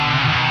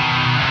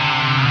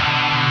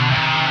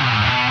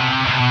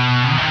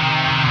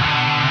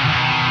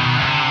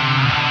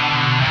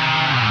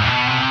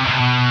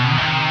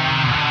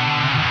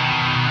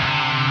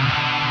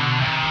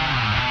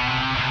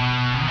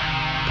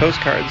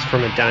Postcards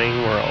from a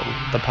Dying World,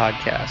 the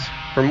podcast.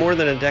 For more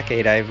than a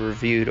decade, I've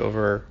reviewed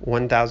over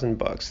 1,000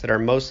 books that are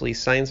mostly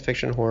science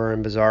fiction, horror,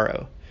 and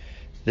bizarro.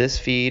 This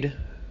feed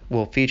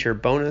will feature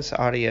bonus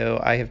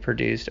audio I have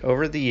produced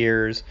over the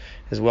years,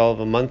 as well as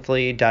a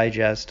monthly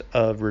digest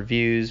of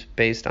reviews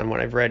based on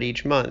what I've read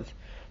each month,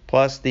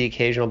 plus the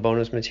occasional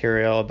bonus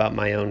material about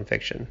my own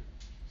fiction.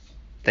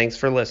 Thanks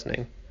for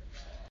listening.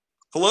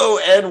 Hello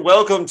and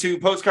welcome to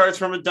Postcards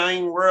from a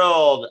Dying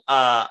World.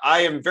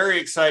 I am very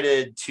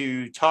excited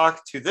to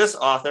talk to this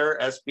author,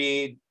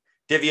 S.B.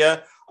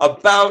 Divya,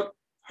 about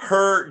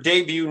her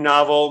debut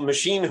novel,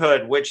 Machine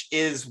Hood, which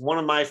is one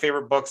of my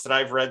favorite books that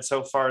I've read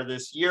so far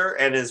this year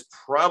and is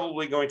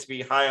probably going to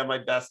be high on my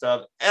best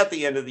of at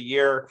the end of the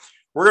year.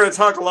 We're going to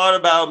talk a lot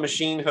about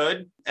Machine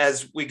Hood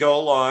as we go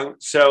along.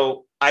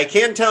 So I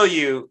can tell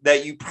you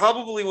that you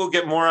probably will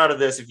get more out of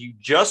this if you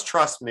just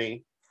trust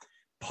me.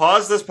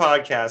 Pause this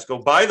podcast, go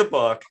buy the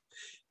book,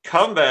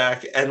 come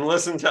back and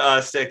listen to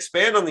us to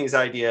expand on these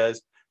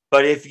ideas.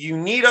 But if you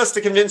need us to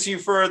convince you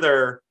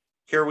further,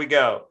 here we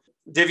go.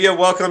 Divya,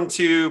 welcome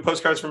to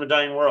Postcards from a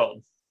Dying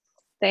World.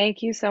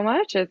 Thank you so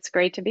much. It's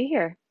great to be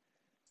here.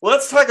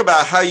 Let's talk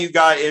about how you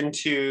got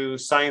into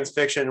science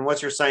fiction and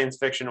what's your science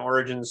fiction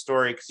origin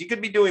story, because you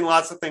could be doing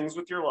lots of things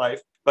with your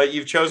life, but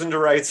you've chosen to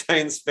write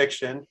science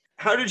fiction.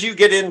 How did you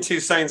get into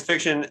science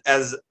fiction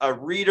as a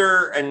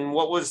reader, and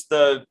what was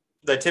the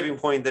tipping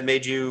point that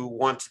made you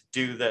want to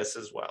do this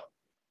as well?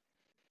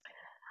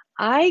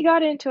 I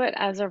got into it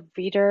as a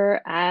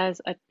reader as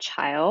a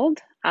child,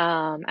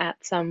 at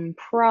some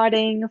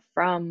prodding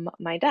from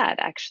my dad,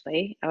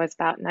 actually. I was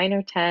about 9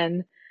 or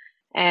 10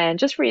 and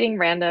just reading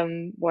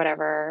random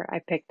whatever I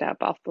picked up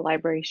off the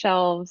library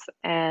shelves.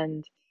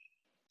 And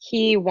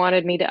he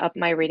wanted me to up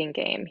my reading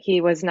game.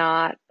 He was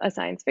not a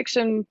science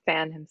fiction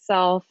fan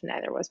himself,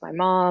 neither was my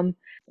mom,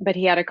 but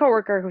he had a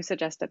coworker who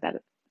suggested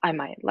that I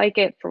might like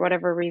it for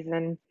whatever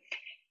reason.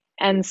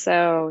 And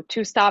so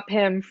to stop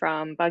him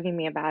from bugging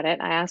me about it,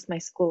 I asked my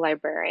school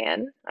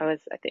librarian, I was,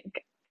 I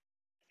think,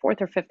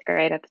 fourth or fifth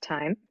grade at the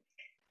time,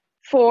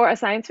 for a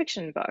science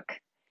fiction book.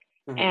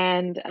 Mhm.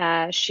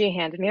 And she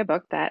handed me a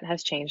book that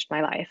has changed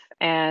my life.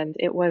 And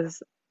it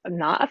was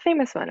not a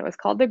famous one. It was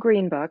called The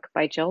Green Book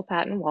by Jill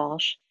Patton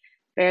Walsh.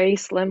 Very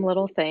slim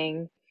little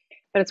thing.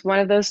 But it's one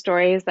of those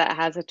stories that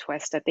has a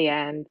twist at the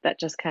end that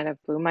just kind of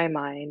blew my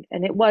mind.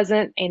 And it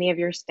wasn't any of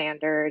your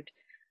standard,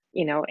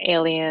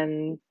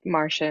 alien,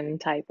 Martian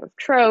type of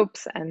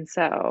tropes. And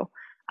so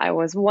I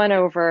was won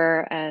over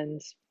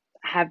and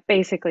have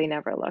basically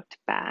never looked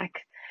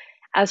back.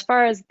 As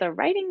far as the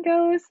writing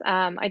goes,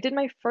 I did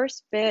my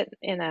first bit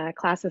in a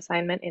class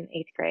assignment in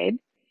eighth grade.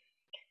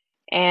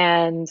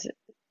 And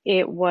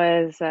it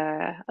was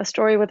a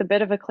story with a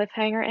bit of a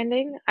cliffhanger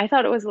ending. I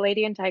thought it was a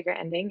Lady and Tiger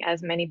ending,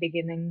 as many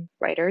beginning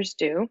writers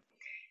do.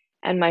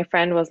 And my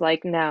friend was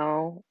like,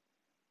 no,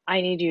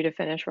 I need you to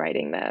finish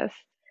writing this.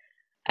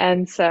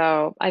 And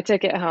so I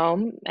took it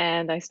home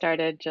and I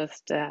started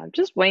just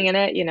winging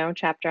it,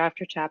 chapter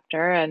after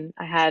chapter. And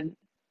I had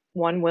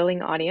one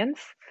willing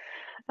audience,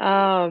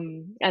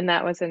 and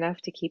that was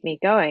enough to keep me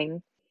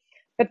going.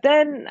 But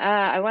then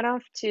I went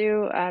off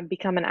to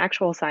become an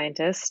actual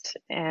scientist,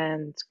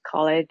 and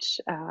college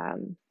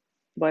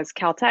was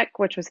Caltech,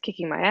 which was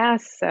kicking my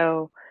ass.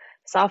 So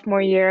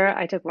sophomore year,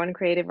 I took one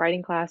creative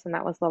writing class, and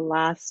that was the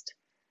last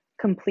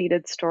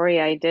completed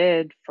story I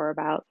did for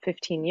about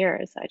 15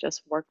 years. I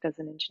just worked as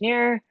an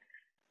engineer,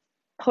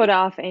 put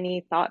off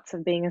any thoughts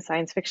of being a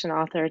science fiction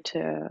author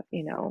to,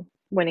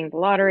 winning the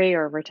lottery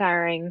or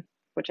retiring,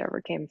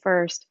 whichever came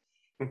first.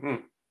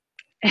 Mhm.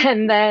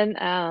 And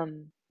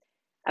then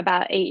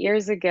about 8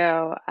 years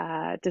ago,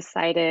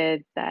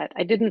 decided that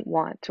I didn't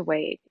want to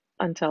wait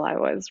until I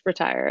was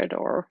retired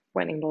or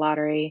winning the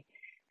lottery,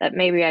 that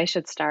maybe I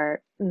should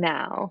start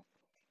now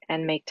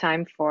and make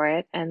time for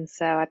it. And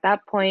so at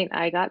that point,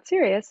 I got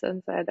serious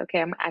and said,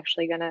 okay, I'm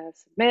actually going to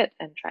submit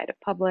and try to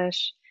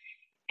publish.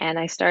 And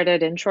I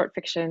started in short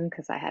fiction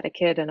because I had a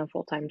kid and a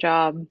full-time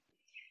job.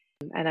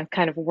 And I've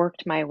kind of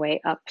worked my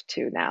way up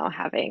to now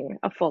having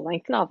a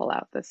full-length novel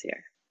out this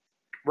year.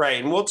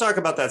 Right. And we'll talk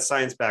about that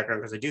science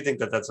background because I do think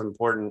that that's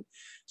important,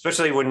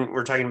 especially when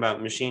we're talking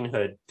about Machine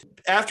Hood.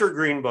 After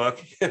Green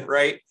Book,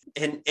 right?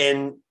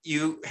 And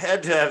you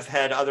had to have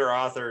had other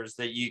authors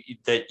that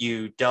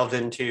you delved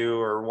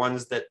into, or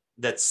ones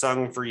that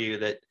sung for you,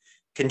 that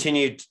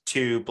continued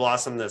to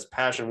blossom this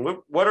passion.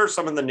 What are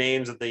some of the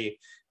names of the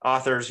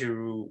authors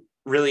who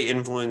really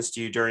influenced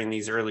you during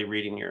these early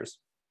reading years?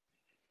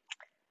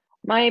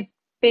 My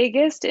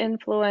biggest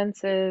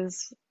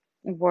influences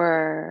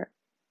were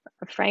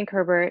Frank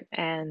Herbert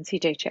and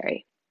C.J.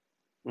 Cherryh.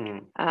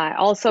 Mm. I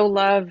also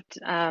loved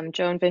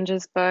Joan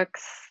Vinge's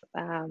books.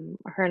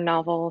 Her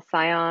novel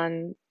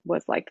Scion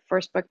was like the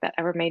first book that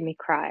ever made me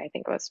cry. I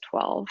think I was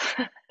 12.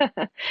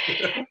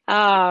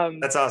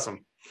 That's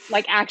awesome.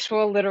 Like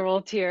actual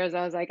literal tears.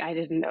 I was like, I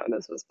didn't know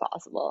this was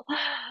possible.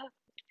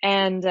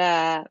 And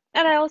I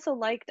also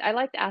liked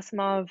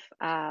Asimov,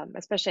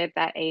 especially at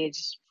that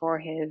age, for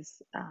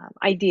his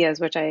ideas,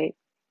 which I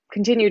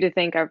continue to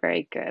think are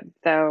very good.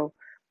 Though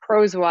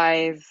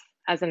prose-wise,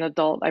 as an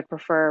adult, I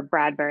prefer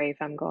Bradbury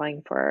if I'm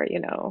going for,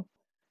 Mm.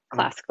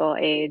 classical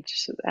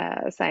age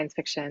science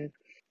fiction.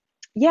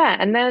 Yeah,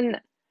 and then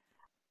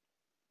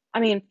I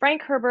mean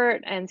Frank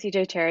Herbert and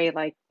C.J. Terry,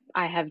 like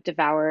I have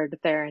devoured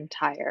their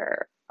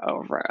entire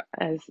over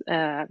as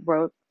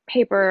wrote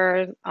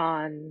papers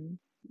on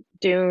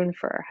Dune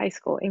for high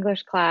school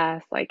English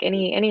class, like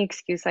any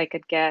excuse I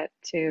could get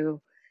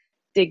to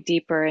dig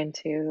deeper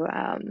into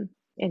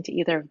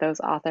either of those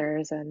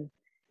authors. And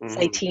Mhm.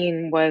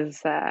 Satine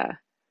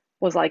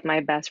was like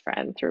my best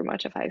friend through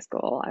much of high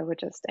school. I would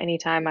just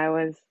anytime I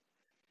was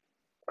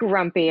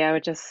grumpy, I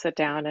would just sit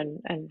down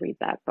and read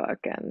that book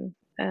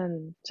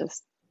and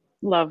just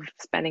love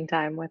spending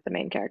time with the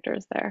main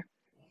characters there.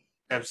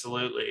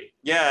 Absolutely.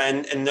 Yeah,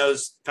 and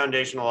those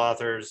foundational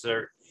authors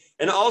are,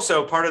 and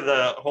also part of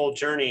the whole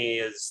journey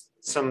is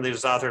some of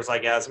these authors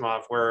like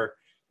Asimov, where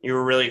you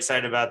were really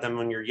excited about them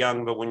when you're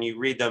young, but when you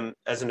read them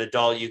as an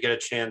adult, you get a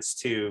chance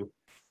to,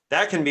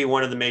 that can be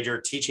one of the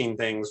major teaching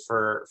things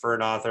for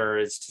an author,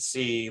 is to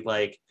see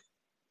like,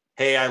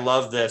 hey, I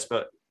love this,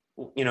 but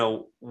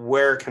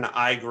where can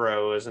I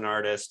grow as an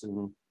artist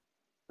and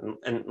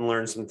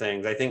learn some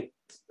things. I think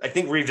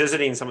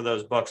revisiting some of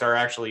those books are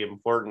actually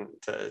important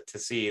to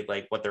see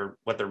like what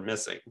they're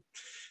missing,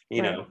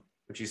 you Right. know,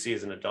 if you see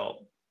as an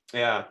adult.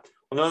 Yeah.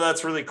 Well, no,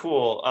 that's really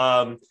cool.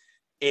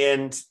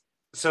 And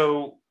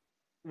so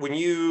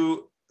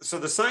so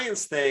the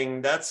science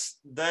thing,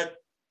 that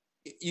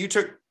you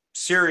took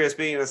serious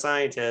being a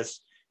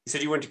scientist. You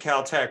said you went to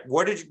Caltech.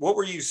 What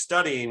were you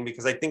studying?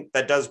 Because I think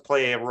that does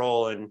play a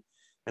role in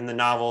the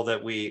novel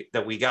that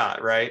we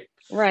got, right?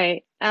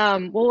 Right.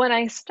 Well, when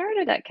I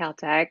started at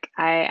Caltech,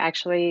 I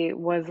actually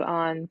was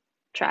on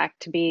track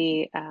to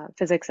be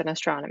physics and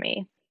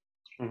astronomy.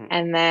 Mhm.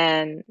 And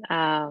then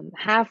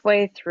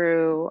halfway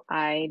through,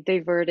 I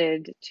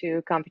diverted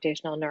to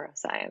computational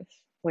neuroscience,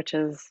 which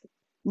is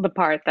the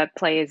part that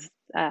plays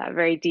a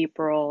very deep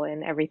role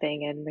in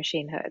everything in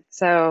machinehood.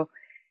 So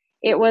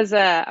it was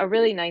a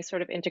really nice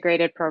sort of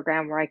integrated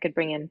program where I could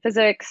bring in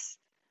physics,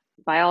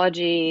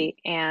 biology,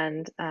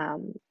 and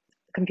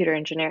computer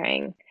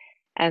engineering.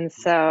 And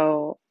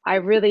so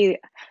I've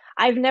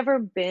never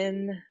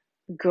been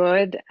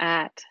good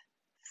at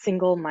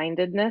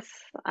single-mindedness.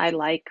 I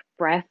like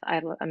breadth.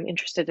 I'm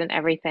interested in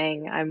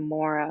everything. I'm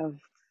more of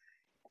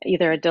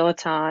either a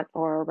dilettante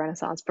or a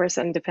Renaissance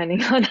person,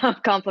 depending on how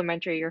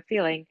complimentary you're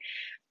feeling.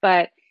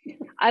 But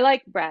I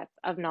like breadth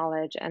of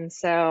knowledge, and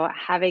so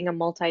having a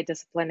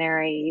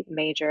multidisciplinary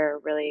major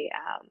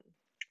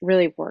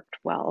really worked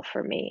well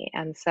for me.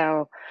 And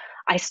so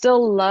I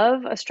still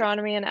love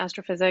astronomy and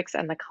astrophysics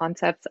and the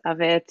concepts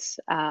of it,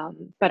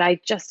 but I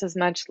just as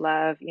much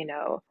love,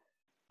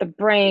 the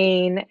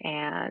brain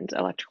and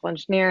electrical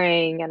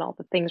engineering and all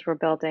the things we're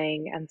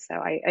building. And so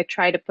I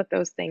try to put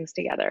those things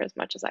together as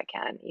much as I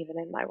can, even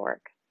in my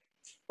work.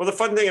 Well, the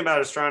fun thing about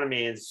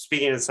astronomy is,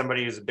 speaking as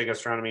somebody who's a big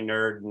astronomy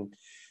nerd, and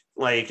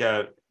like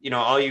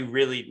all you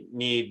really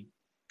need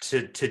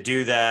to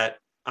do that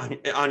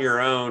on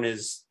your own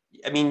is,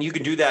 I mean, you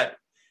can do that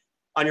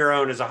on your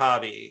own as a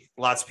hobby.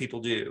 Lots of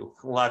people do.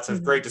 Lots of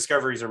Mhm. great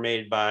discoveries are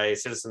made by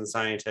citizen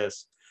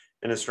scientists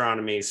in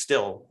astronomy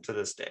still to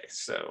this day.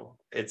 So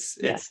it's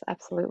Yes,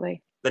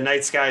 absolutely. the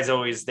night sky is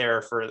always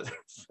there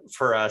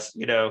for us.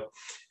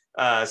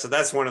 So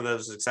that's one of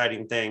those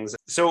exciting things.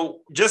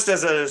 So just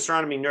as an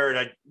astronomy nerd,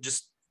 I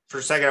just for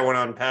a second I want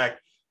to unpack,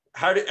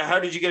 how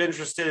did you get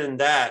interested in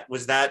that?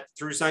 Was that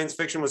through science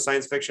fiction? Was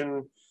science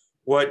fiction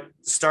what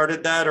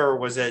started that, or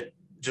was it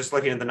just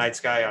looking at the night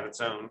sky on its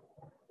own?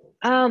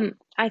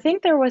 I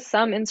think there was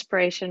some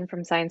inspiration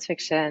from science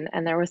fiction,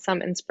 and there was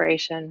some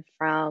inspiration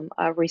from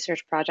a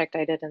research project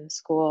I did in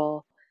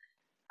school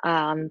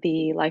on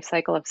the life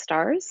cycle of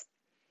stars.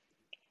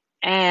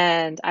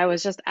 And I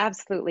was just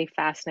absolutely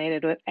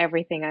fascinated with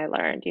everything I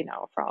learned,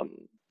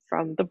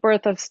 from the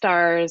birth of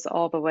stars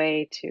all the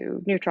way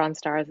to neutron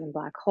stars and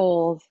black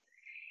holes.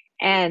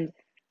 And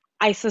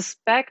I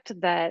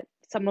suspect that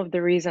some of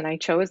the reason I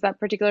chose that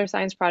particular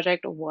science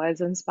project was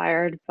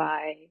inspired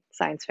by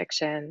science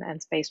fiction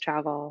and space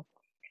travel.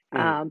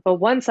 Hmm. But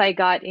once I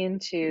got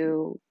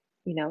into,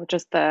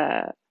 just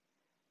the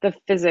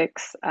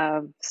physics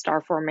of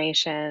star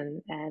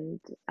formation and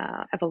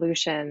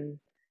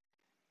evolution,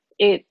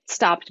 it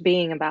stopped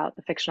being about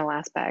the fictional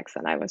aspects,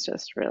 and I was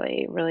just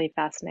really, really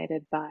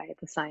fascinated by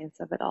the science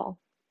of it all.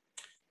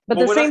 But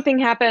Well, the when I same thing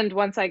happened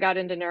once I got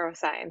into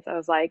neuroscience. I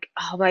was like,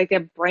 oh, like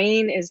the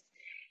brain is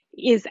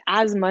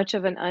as much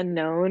of an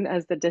unknown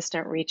as the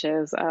distant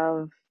reaches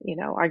of,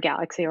 our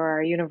galaxy or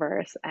our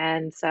universe.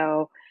 And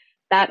so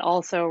that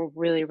also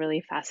really,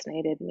 really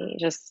fascinated me,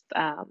 just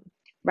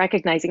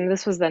recognizing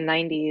this was the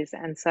 90s.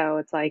 And so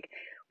it's like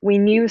we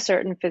knew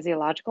certain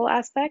physiological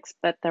aspects,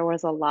 but there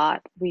was a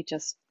lot we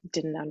just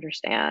didn't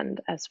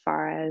understand as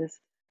far as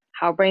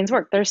how brains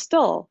work. There's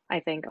still, I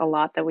think, a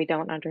lot that we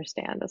don't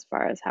understand as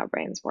far as how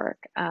brains work.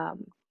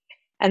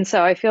 And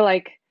so I feel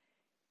like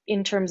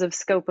in terms of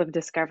scope of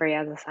discovery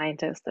as a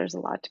scientist, there's a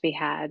lot to be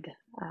had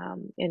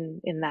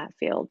in that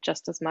field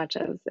just as much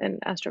as in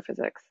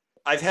astrophysics.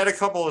 I've had a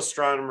couple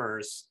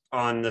astronomers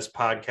on this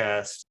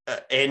podcast,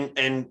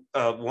 and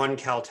one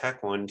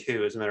Caltech one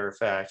too, as a matter of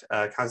fact,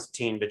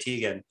 Konstantin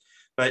Batygin.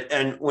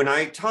 And when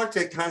I talked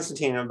to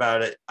Konstantin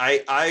about it,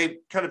 I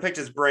kind of picked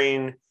his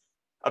brain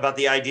about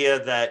the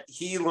idea that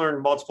he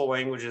learned multiple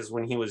languages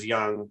when he was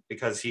young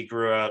because he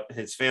grew up,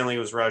 his family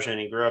was Russian,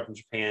 he grew up in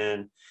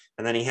Japan,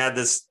 and then he had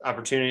this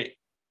opportunity.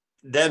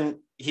 Then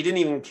he didn't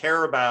even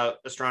care about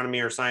astronomy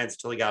or science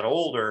until he got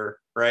older,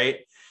 right?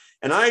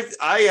 And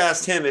I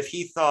asked him if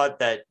he thought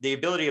that the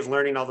ability of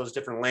learning all those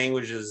different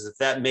languages, if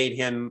that made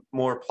him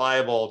more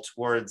pliable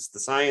towards the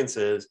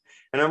sciences.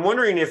 And I'm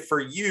wondering if for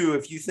you,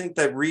 if you think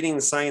that reading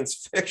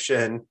science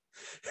fiction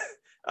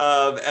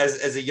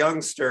as a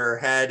youngster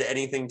had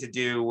anything to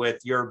do with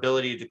your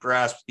ability to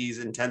grasp these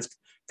intense,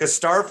 because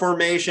star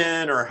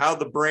formation or how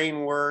the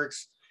brain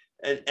works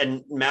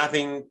and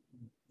mapping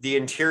the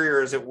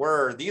interior, as it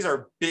were, these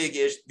are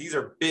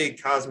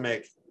big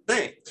cosmic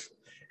things.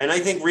 And I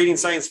think reading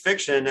science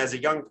fiction as a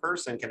young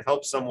person can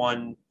help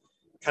someone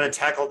kind of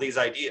tackle these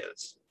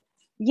ideas.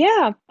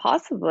 Yeah,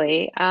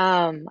 possibly.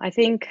 I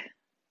think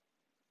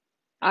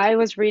I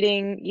was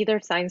reading either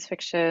science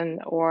fiction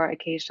or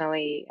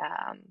occasionally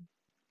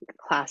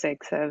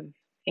classics of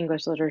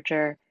English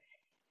literature.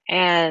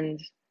 And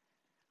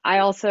I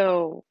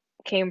also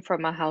came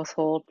from a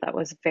household that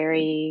was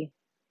very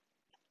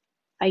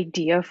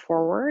idea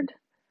forward.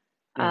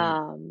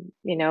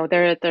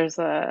 Mm-hmm. There's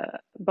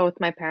both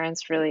my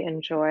parents really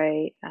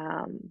enjoy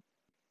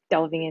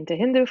delving into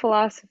Hindu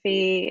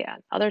philosophy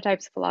and other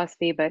types of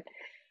philosophy, but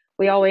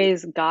we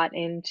always got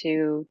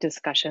into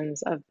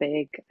discussions of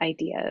big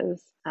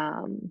ideas.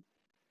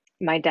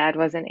 My dad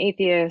was an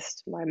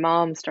atheist. My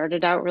mom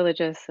started out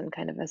religious and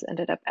kind of has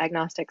ended up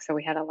agnostic. So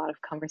we had a lot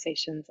of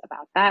conversations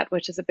about that,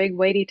 which is a big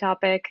weighty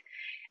topic.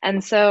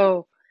 And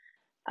so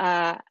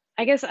I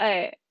guess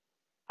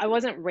I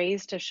wasn't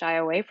raised to shy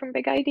away from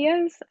big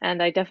ideas,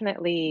 and I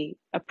definitely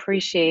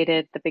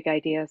appreciated the big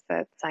ideas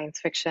that science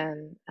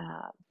fiction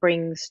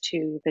brings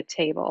to the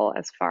table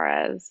as far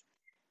as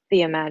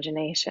the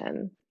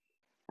imagination.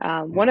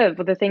 One of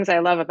the things I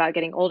love about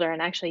getting older,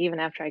 and actually even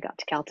after I got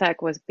to Caltech,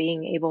 was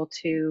being able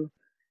to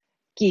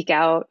geek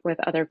out with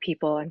other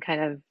people and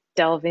kind of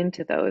delve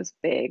into those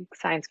big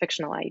science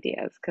fictional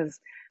ideas. Because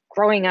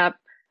growing up,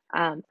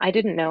 I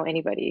didn't know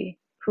anybody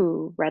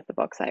who read the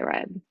books I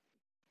read.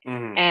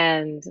 Mm-hmm.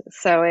 And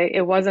so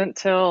it wasn't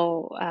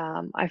till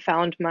I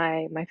found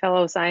my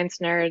fellow science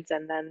nerds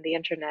and then the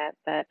internet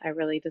that I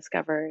really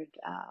discovered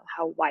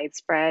how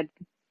widespread,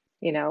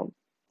 you know,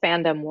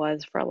 fandom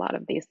was for a lot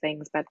of these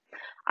things. But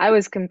I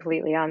was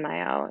completely on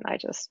my own. I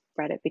just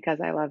read it because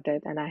I loved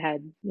it, and I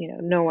had,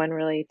 no one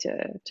really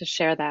to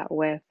share that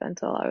with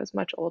until I was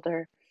much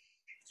older.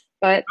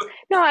 But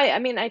no, I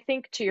mean, I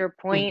think to your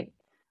point,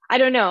 I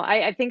don't know.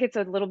 I think it's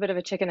a little bit of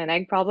a chicken and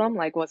egg problem.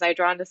 Like, was I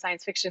drawn to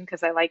science fiction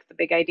because I like the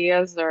big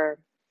ideas, or,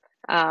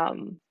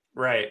 um,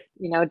 Right.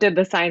 did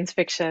the science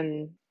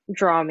fiction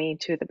draw me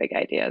to the big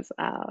ideas?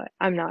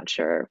 I'm not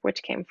sure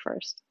which came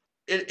first.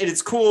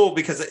 It's cool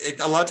because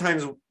a lot of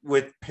times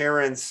with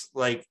parents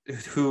like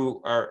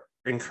who are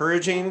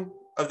encouraging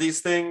of these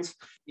things,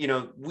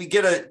 we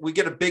get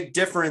a big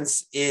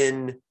difference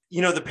in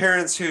the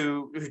parents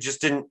who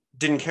just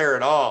didn't care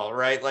at all,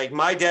 right? Like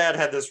my dad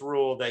had this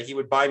rule that he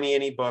would buy me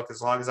any book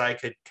as long as I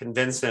could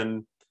convince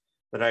him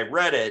that I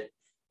read it.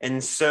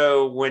 And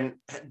so when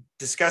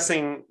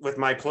discussing with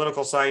my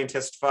political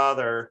scientist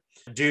father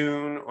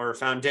Dune or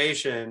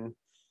Foundation,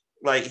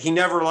 like he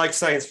never liked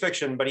science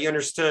fiction, but he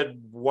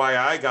understood why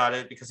I got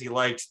it because he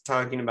liked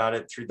talking about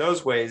it through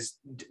those ways.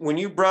 When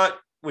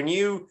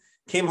you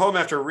came home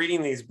after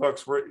reading these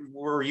books,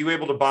 were you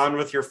able to bond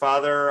with your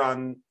father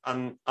on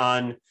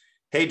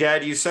hey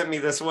dad, you sent me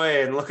this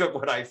way and look at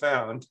what I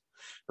found,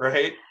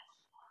 right?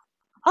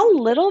 A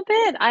little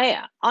bit.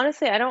 I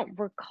don't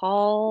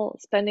recall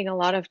spending a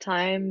lot of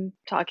time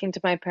talking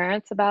to my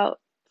parents about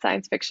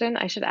science fiction.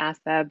 I should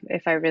ask them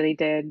if I really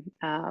did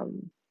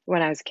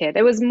when I was a kid.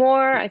 It was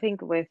more, I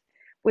think,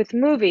 with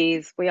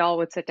movies, we all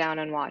would sit down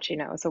and watch,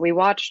 So we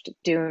watched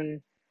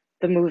Dune,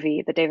 the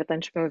movie, the David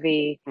Lynch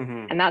movie,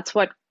 Mm-hmm. and that's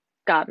what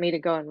got me to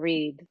go and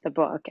read the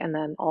book and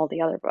then all the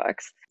other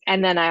books.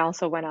 And then I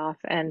also went off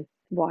and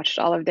watched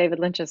all of David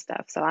Lynch's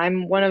stuff. So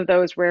I'm one of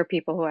those rare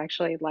people who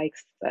actually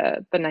likes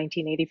the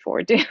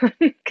 1984 Dune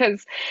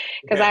because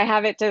Yeah. I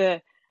have it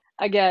to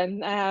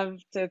again, I have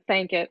to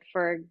thank it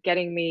for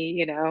getting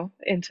me,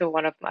 into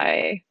one of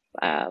my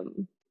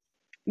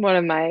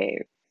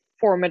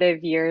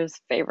formative years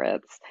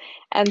favorites.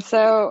 And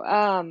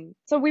so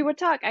we would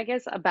talk, I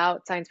guess,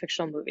 about science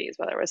fictional movies,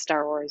 whether it was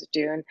Star Wars,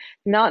 Dune,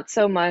 not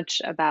so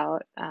much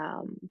about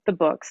the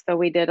books, though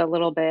we did a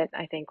little bit,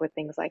 I think, with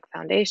things like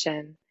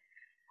Foundation.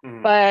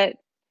 Mm-hmm. But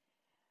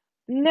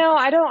no,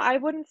 I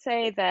wouldn't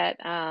say that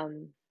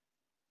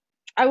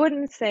I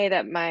wouldn't say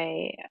that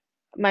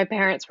my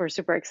parents were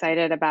super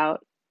excited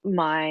about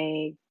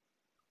my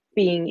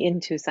being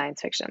into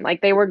science fiction.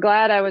 Like they were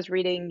glad I was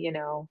reading,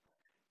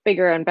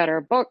 bigger and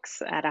better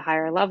books at a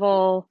higher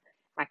level.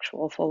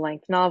 actual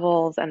full-length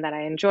novels and that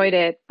I enjoyed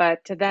it,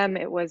 but to them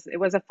it was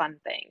a fun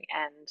thing.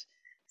 And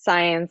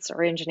science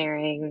or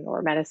engineering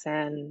or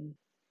medicine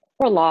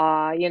or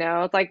law,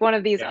 it's like one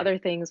of these Yeah. other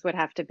things would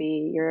have to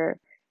be your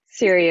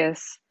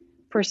serious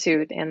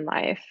pursuit in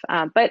life.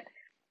 But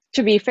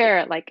to be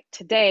fair, like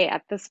today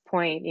at this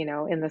point,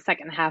 in the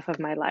second half of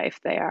my life,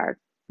 they are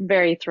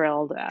very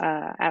thrilled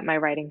at my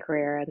writing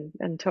career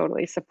and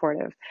totally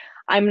supportive.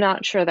 I'm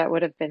not sure that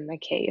would have been the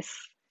case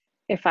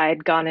if I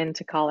had gone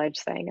into college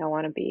saying I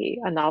want to be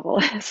a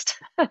novelist.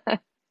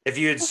 If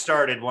you had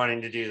started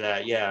wanting to do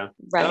that, yeah.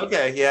 Right.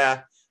 Okay,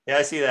 yeah. Yeah,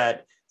 I see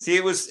that. See,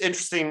 it was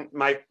interesting.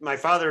 My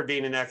father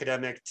being an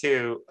academic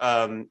too,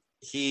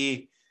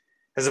 he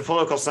as a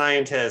political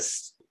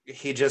scientist,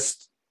 he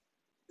just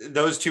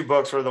those two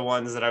books were the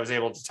ones that I was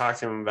able to talk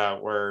to him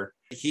about where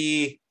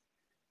he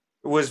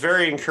was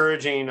very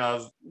encouraging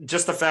of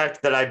just the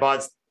fact that I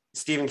bought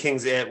Stephen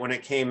King's It when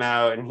it came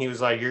out, and he was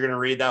like, "You're going to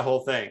read that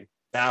whole thing,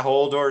 that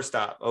whole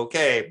doorstop."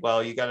 Okay,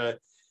 well, you got to,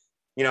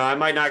 I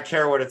might not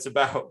care what it's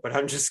about, but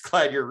I'm just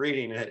glad you're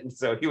reading it. And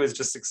so he was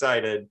just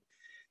excited,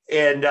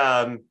 and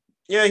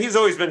yeah, he's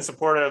always been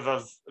supportive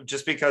of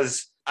just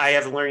because I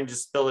have learning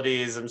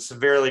disabilities. I'm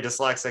severely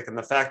dyslexic, and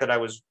the fact that I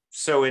was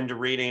so into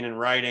reading and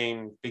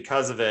writing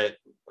because of it,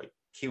 like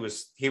he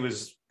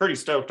was pretty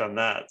stoked on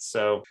that.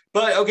 So,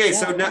 but okay, Yeah,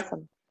 so that's now,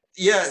 awesome.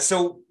 yeah,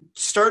 so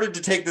started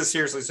to take this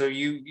seriously. So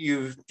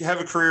you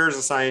have a career as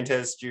a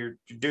scientist. You're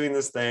doing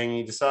this thing.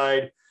 You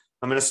decide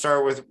I'm going to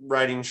start with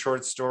writing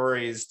short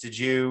stories.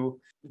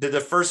 Did the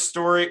first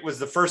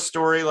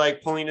story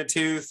like pulling a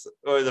tooth,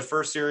 or the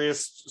first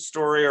serious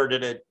story, or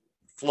did it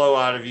flow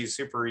out of you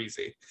super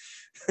easy?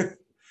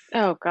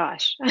 Oh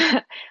gosh.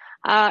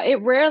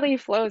 It rarely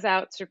flows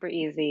out super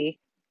easy.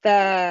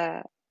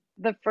 The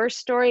the first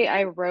story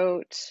I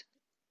wrote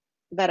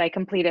that I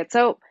completed.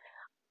 So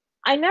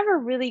I never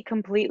really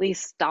completely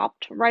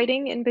stopped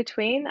writing in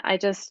between. I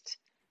just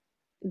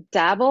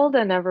dabbled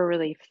and never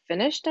really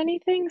finished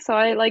anything. So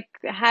I like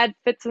had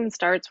fits and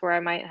starts where I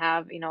might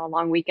have, a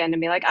long weekend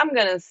and be like, I'm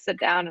gonna sit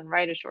down and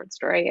write a short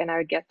story, and I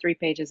would get 3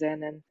 pages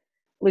in and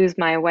lose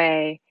my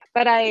way.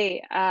 But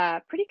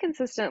I pretty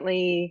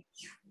consistently,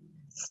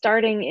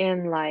 starting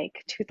in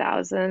like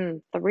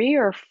 2003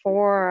 or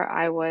 4,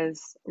 I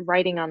was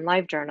writing on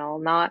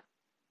LiveJournal, not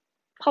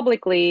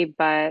publicly,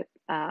 but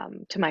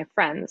to my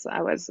friends.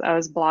 I was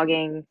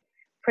blogging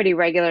pretty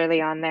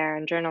regularly on there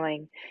and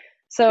journaling.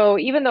 So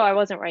even though I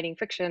wasn't writing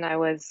fiction, I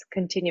was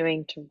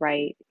continuing to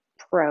write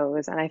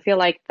prose, and I feel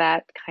like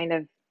that kind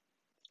of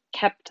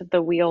kept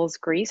the wheels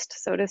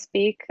greased, so to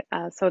speak,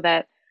 so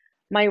that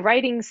my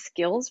writing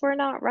skills were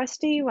not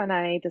rusty when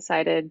I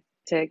decided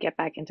to get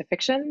back into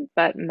fiction,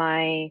 but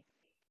my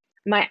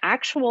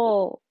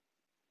actual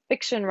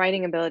fiction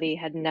writing ability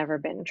had never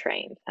been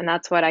trained. And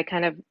that's what I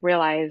kind of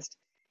realized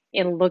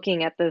in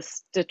looking at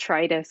this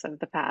detritus of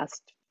the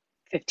past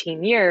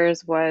 15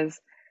 years was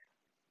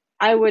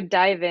I would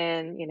dive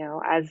in,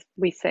 as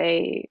we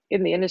say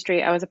in the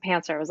industry, I was a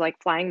pantser. I was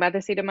like flying by the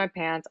seat of my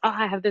pants. Oh,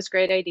 I have this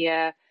great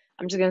idea.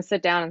 I'm just going to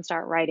sit down and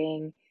start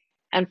writing.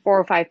 And 4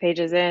 or 5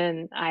 pages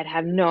in, I'd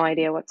have no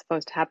idea what's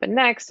supposed to happen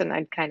next. And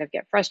I'd kind of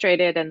get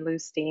frustrated and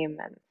lose steam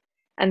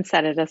and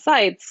set it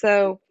aside.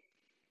 So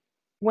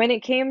when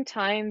it came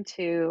time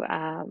to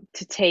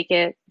take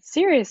it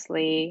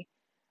seriously,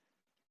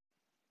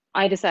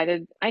 I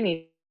decided I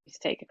need to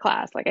take a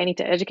class. Like I need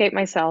to educate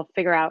myself,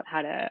 figure out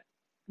how to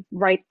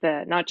write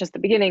the not just the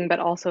beginning, but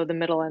also the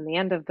middle and the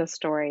end of the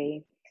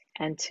story,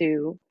 and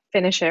to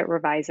finish it,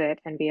 revise it,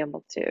 and be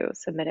able to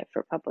submit it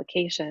for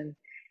publication.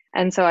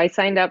 And so I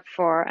signed up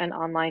for an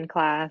online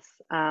class.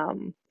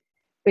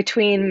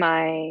 Between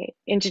my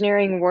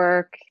engineering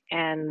work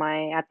and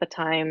my, at the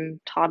time,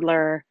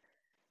 toddler,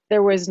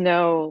 there was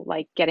no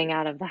like getting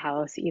out of the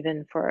house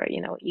even for,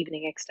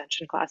 evening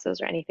extension classes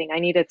or anything. I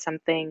needed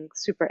something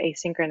super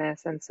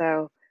asynchronous. And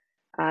so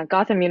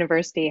Gotham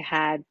University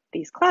had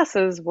these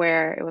classes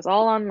where it was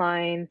all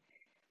online.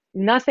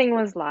 Nothing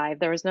was live.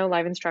 There was no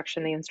live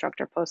instruction. The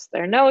instructor posts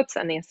their notes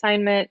and the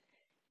assignment.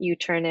 You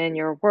turn in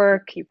your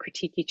work, you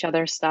critique each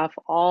other's stuff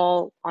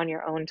all on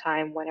your own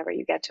time whenever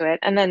you get to it.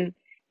 And then,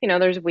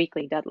 there's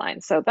weekly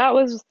deadlines. So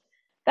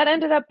that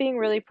ended up being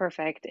really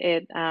perfect.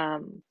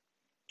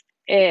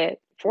 It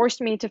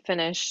forced me to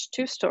finish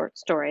two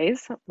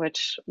stories,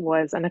 which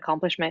was an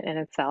accomplishment in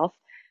itself.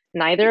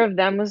 Neither of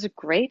them was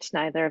great.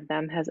 Neither of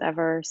them has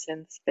ever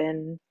since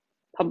been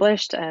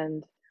published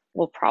and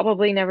will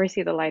probably never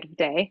see the light of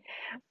day.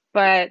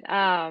 But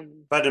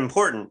But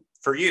important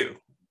for you,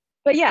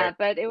 yeah, right?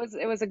 but it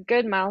was a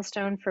good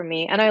milestone for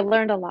me, and I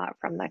learned a lot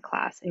from that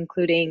class,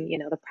 including,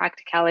 the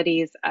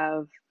practicalities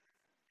of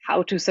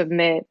how to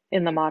submit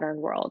in the modern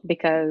world.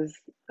 Because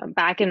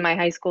back in my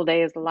high school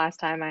days, the last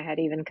time I had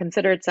even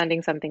considered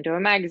sending something to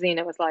a magazine,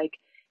 it was like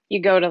you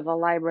go to the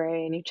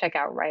library and you check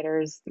out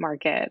Writers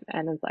Market,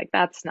 and it's like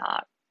that's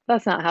not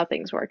how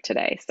things work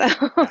today. So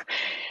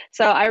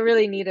so I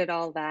really needed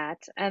all that.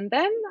 And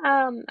then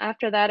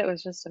after that, it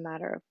was just a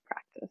matter of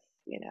practice.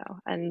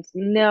 And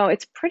no,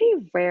 it's pretty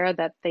rare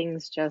that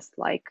things just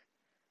like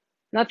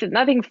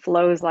Nothing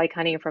flows like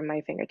honey from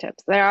my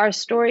fingertips. There are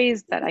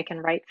stories that I can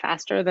write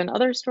faster than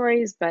other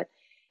stories, but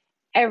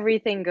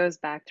everything goes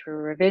back through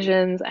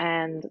revisions,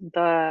 and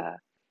the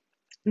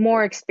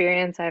more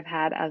experience I've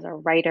had as a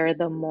writer,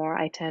 the more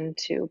I tend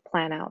to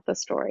plan out the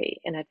story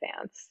in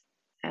advance.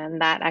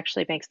 And that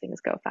actually makes things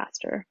go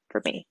faster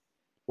for me.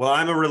 Well,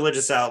 I'm a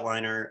religious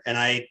outliner, and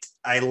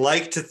I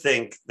like to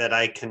think that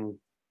I can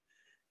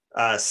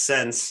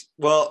sense.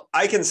 Well,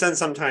 I can sense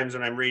sometimes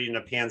when I'm reading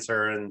a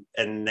pantser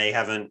and they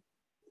haven't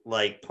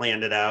like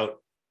planned it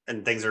out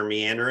and things are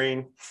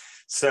meandering.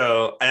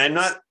 So, and I'm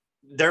not.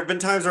 There have been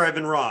times where I've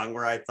been wrong,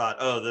 where I thought,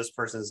 oh, this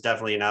person's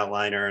definitely an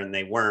outliner, and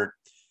they weren't.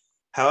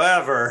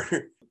 However,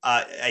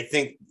 I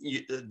think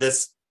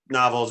this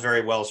novel is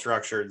very well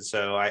structured,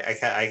 so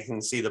I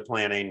can see the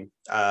planning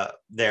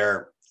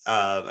there,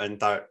 and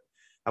thought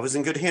I was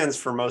in good hands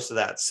for most of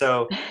that.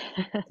 So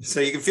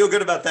you can feel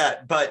good about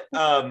that. But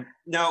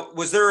now,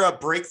 was there a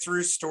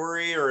breakthrough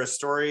story or a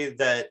story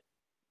that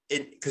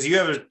because you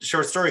have a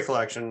short story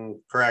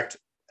collection, correct?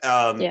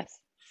 Yes.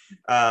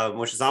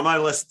 Which is on my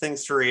list of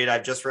things to read.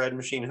 I've just read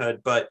Machine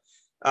Hood, but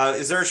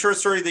is there a short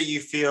story that you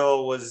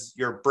feel was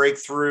your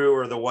breakthrough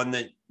or the one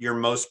that you're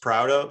most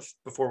proud of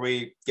before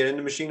we get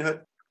into Machine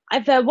Hood?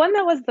 The one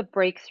that was the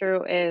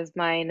breakthrough is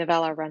my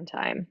novella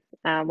Runtime,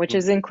 which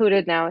is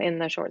included now in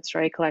the short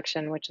story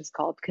collection, which is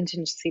called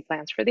Contingency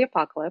Plans for the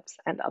Apocalypse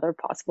and Other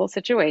Possible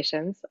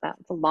Situations.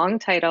 It's a long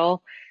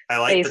title. I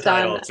like the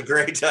title. It's a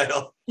great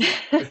title.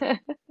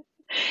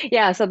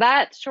 Yeah, so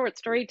that short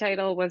story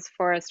title was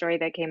for a story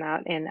that came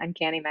out in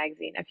Uncanny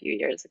Magazine a few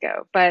years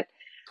ago. But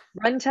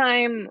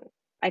Runtime,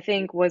 I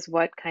think, was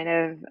what kind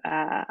of,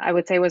 I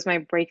would say, was my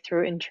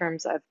breakthrough in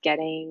terms of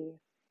getting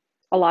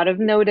a lot of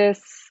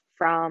notice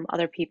from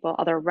other people,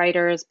 other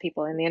writers,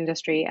 people in the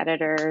industry,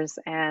 editors,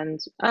 and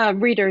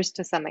readers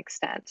to some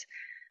extent.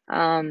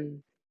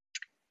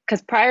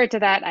 Because prior to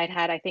that, I'd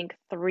had, I think,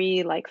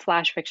 3 like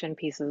flash fiction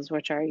pieces,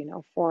 which are,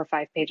 4 or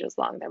 5 pages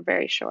long. They're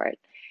very short.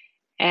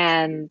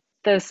 And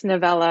this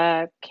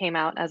novella came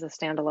out as a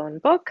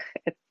standalone book.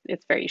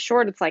 It's very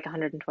short. It's like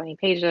 120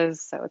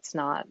 pages, so it's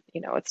not,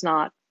 it's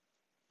not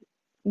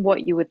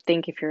what you would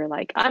think if you're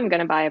like, I'm going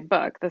to buy a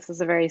book. This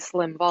is a very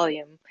slim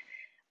volume.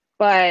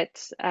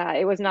 But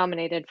it was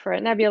nominated for a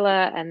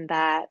Nebula, and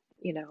that,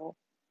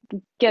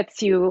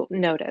 gets you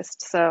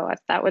noticed. So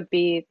that would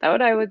be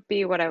what I would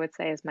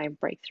say is my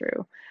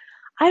breakthrough.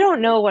 I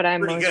don't know what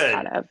I'm most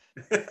proud of.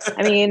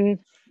 I mean,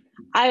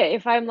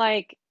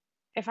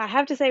 if I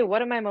have to say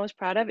what am I most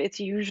proud of, it's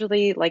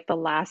usually like the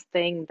last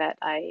thing that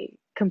I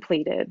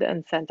completed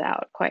and sent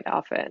out quite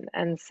often.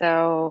 And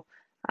so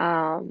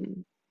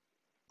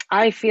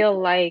I feel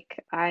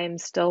like I'm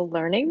still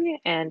learning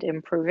and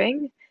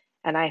improving,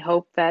 and I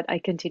hope that I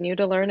continue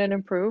to learn and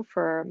improve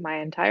for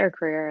my entire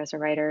career as a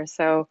writer.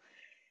 So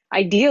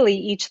ideally,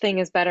 each thing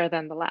is better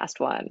than the last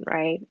one,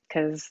 right?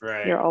 Because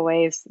right. You're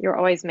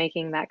always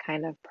making that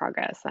kind of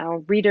progress.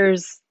 Now,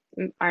 readers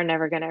are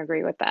never going to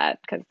agree with that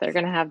because they're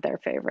going to have their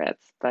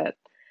favorites. But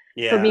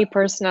for me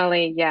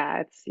personally,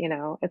 yeah,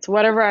 it's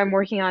whatever I'm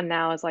working on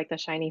now is like the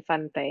shiny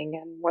fun thing,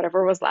 and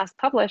whatever was last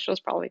published was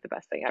probably the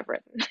best thing I've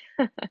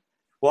written.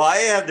 Well, I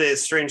had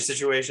this strange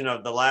situation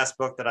of the last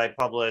book that I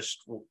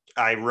published,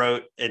 I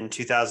wrote in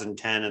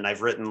 2010, and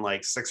I've written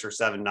like 6 or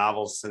 7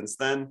 novels since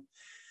then.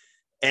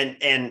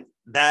 And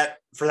that,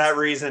 for that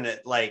reason,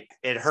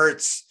 it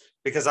hurts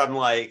because I'm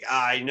like,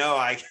 I know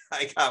I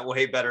got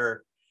way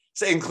better,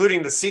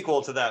 including the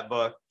sequel to that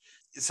book.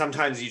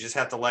 Sometimes you just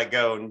have to let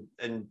go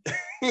and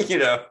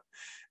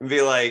and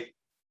be like,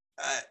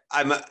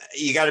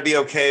 you got to be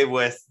okay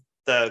with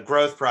the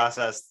growth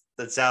process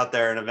that's out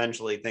there, and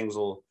eventually things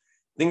will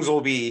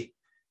be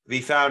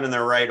found in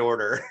their right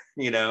order,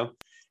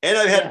 And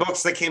I've had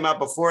books that came out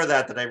before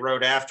that I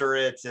wrote after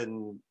it,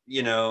 and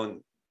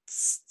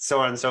so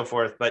on and so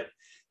forth. But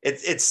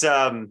it's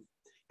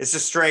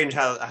just strange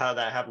how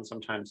that happens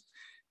sometimes.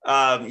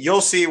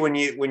 You'll see when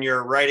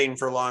you're writing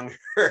for longer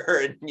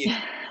and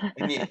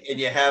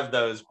you have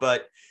those.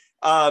 But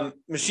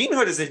Machine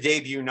Hood is a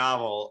debut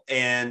novel,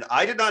 and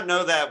I did not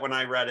know that when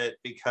I read it,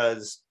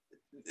 because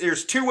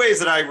there's 2 ways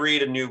that I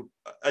read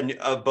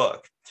a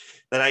book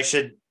that I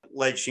should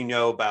let you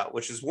know about,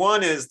 which is,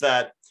 one is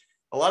that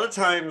a lot of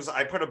times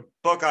I put a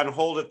book on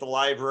hold at the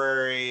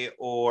library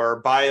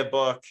or buy a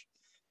book,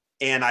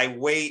 and I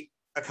wait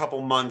a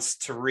couple months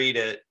to read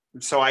it,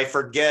 so I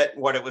forget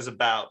what it was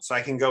about, so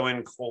I can go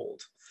in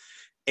cold.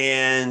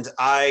 And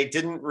I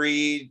didn't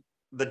read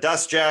the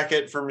Dust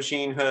Jacket for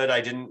Machine Hood.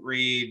 I didn't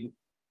read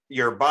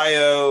your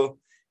bio,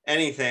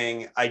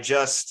 anything. I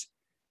just,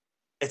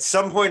 at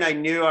some point, I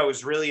knew I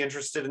was really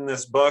interested in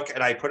this book,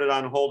 and I put it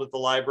on hold at the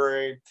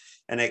library,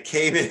 and it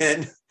came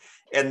in.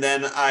 And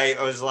then I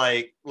was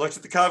like, looked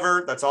at the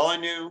cover. That's all I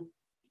knew,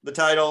 the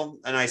title.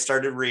 And I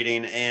started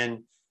reading.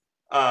 And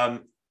I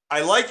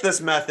like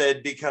this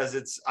method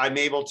because I'm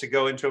able to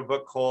go into a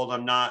book cold.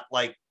 I'm not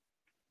like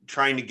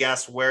trying to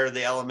guess where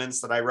the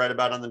elements that I read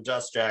about on the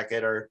Dust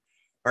Jacket are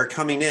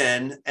coming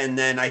in. And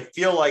then I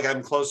feel like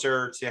I'm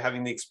closer to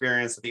having the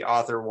experience that the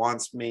author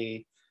wants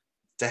me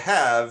to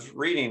have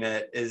reading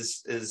it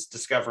is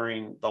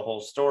discovering the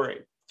whole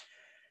story.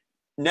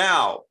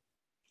 Now,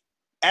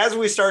 as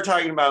we start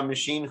talking about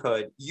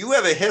machinehood, you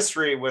have a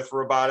history with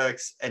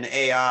robotics and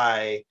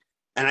AI,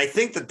 and I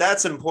think that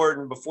that's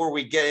important before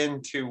we get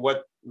into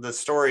what the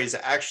story is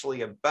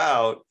actually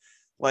about.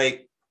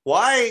 Like,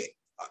 why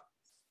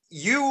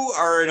you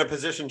are in a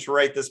position to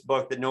write this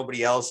book that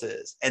nobody else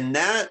is, and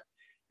that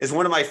is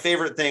one of my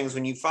favorite things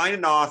when you find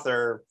an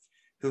author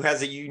who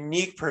has a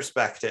unique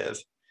perspective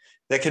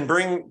that can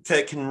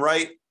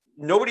write.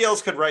 Nobody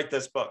else could write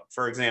this book,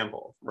 for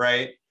example,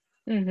 right?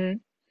 Mm-hmm.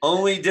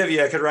 Only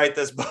Divya could write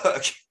this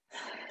book.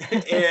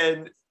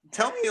 And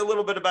tell me a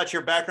little bit about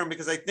your background,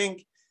 because I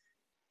think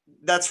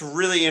that's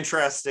really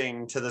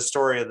interesting to the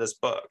story of this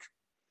book.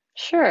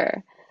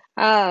 Sure.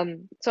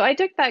 So I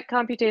took that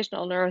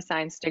computational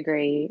neuroscience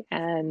degree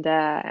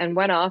and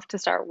went off to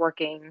start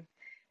working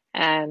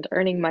and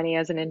earning money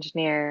as an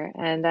engineer.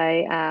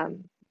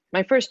 And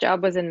my first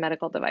job was in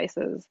medical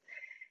devices.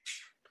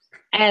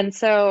 And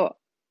so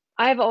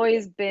I've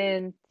always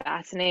been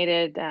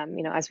fascinated,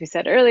 as we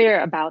said earlier,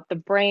 about the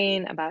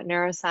brain, about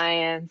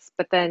neuroscience.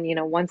 But then,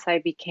 once I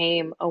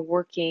became a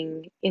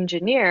working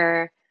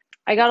engineer,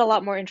 I got a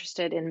lot more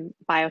interested in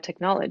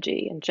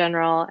biotechnology in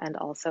general and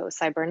also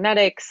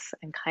cybernetics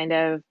and kind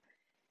of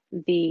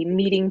the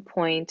meeting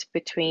point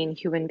between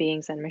human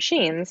beings and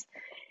machines.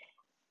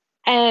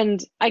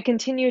 And I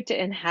continued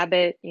to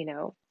inhabit,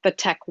 the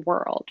tech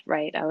world,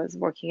 right? I was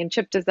working in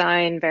chip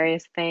design,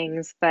 various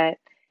things, but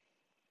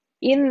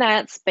in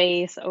that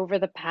space over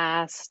the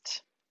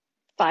past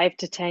 5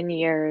 to 10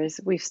 years,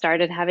 we've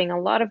started having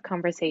a lot of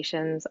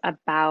conversations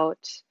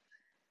about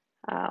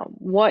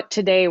what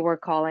today we're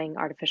calling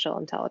artificial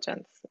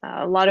intelligence.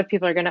 A lot of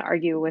people are going to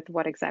argue with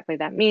what exactly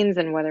that means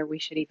and whether we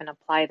should even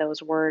apply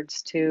those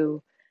words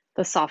to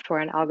the software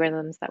and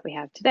algorithms that we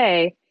have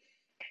today.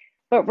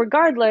 But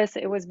regardless,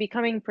 it was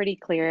becoming pretty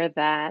clear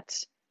that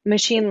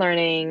machine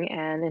learning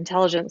and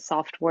intelligent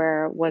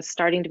software was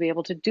starting to be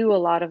able to do a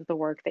lot of the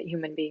work that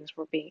human beings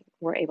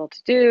were able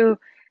to do,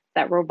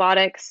 that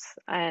robotics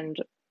and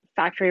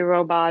factory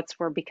robots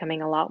were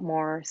becoming a lot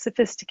more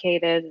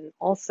sophisticated, and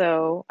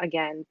also,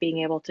 again, being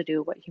able to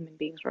do what human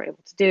beings were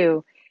able to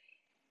do.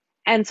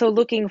 And so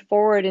looking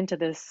forward into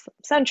this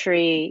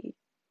century,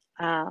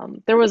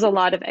 there was a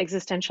lot of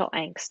existential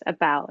angst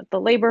about the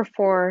labor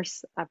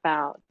force,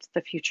 about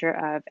the future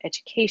of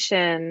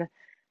education,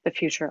 the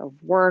future of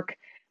work.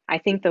 I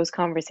think those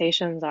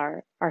conversations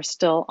are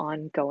still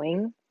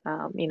ongoing.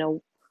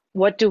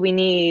 What do we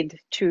need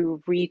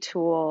to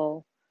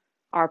retool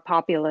our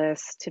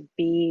populace to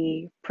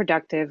be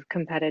productive,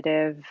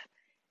 competitive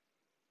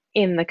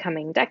in the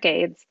coming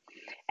decades?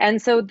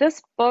 And so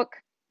this book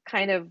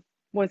kind of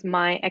was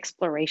my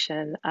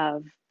exploration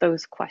of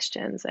those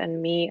questions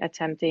and me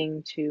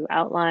attempting to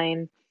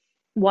outline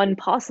one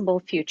possible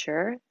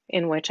future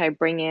in which I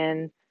bring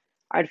in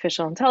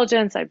artificial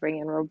intelligence, I bring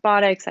in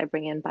robotics, I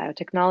bring in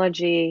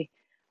biotechnology,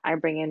 I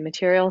bring in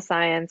material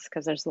science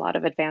because there's a lot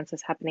of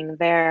advances happening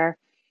there.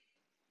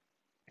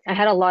 I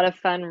had a lot of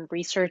fun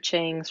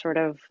researching sort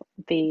of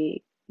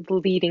the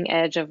leading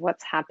edge of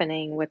what's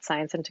happening with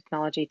science and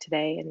technology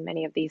today in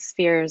many of these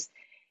spheres,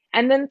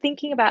 and then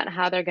thinking about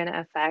how they're going to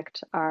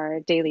affect our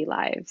daily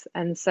lives.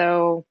 And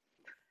so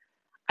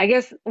I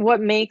guess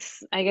what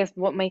makes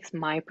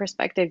my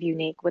perspective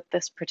unique with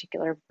this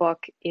particular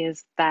book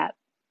is that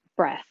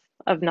breadth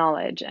of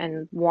knowledge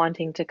and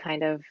wanting to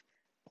kind of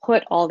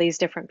put all these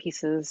different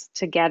pieces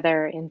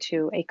together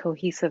into a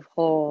cohesive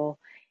whole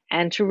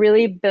and to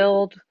really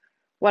build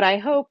what I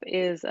hope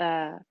is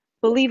a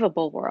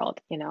believable world.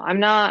 I'm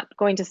not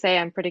going to say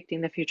I'm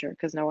predicting the future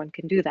because no one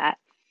can do that.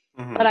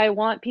 Mm-hmm. But I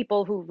want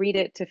people who read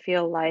it to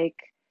feel like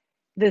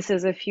this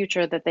is a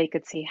future that they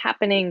could see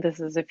happening.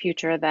 This is a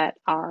future that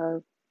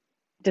our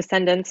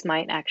descendants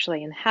might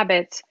actually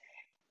inhabit.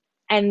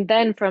 And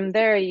then from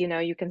there,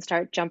 you can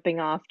start jumping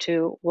off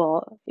to,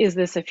 well, is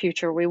this a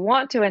future we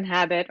want to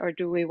inhabit, or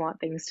do we want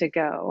things to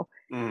go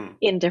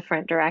in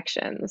different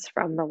directions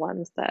from the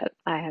ones that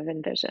I have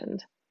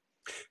envisioned?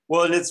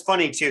 Well, and it's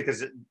funny too,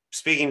 because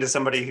speaking to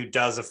somebody who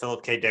does a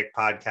Philip K. Dick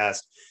podcast,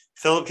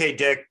 Philip K.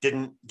 Dick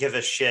didn't give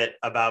a shit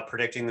about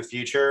predicting the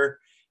future.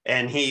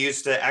 And he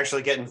used to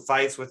actually get in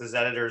fights with his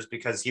editors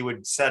because he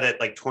would set it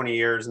like 20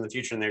 years in the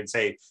future and they would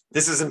say,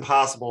 "This is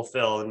impossible,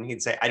 Phil." And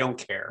he'd say, "I don't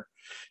care."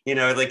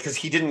 Because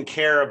he didn't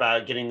care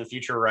about getting the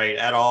future right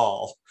at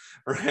all.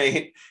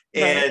 Right.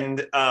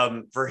 And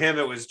for him,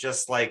 it was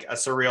just like a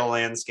surreal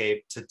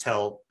landscape to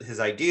tell his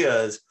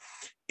ideas.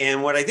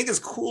 And what I think is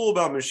cool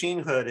about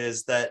Machinehood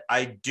is that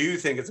I do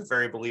think it's a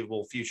very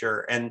believable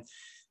future. And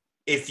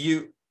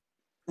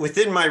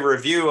within my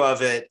review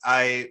of it,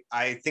 I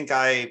think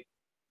I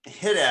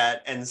hit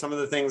at, and some of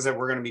the things that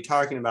we're going to be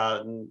talking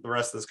about in the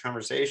rest of this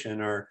conversation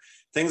are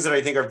things that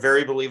I think are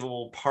very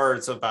believable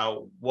parts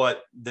about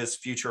what this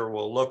future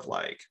will look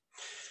like.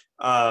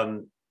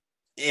 And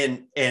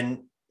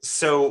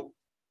so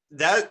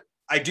that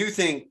I do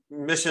think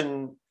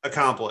mission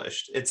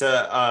accomplished. It's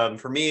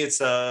for me,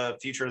 it's a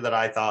future that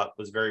I thought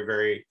was very,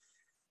 very,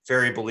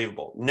 very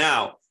believable.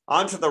 Now,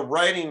 onto the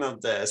writing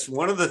of this,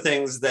 one of the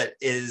things that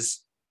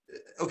is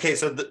okay,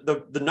 so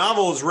the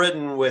novel is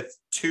written with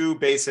two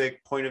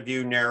basic point of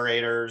view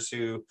narrators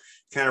who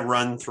kind of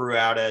run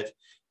throughout it,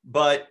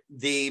 but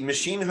the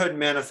Machinehood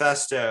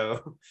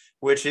Manifesto,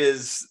 which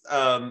is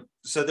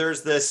so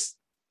there's this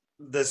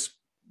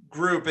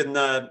group in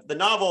the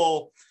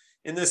novel.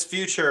 In this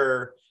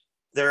future,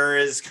 there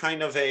is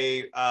kind of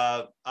an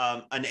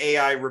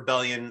AI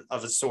rebellion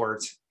of a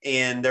sort,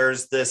 and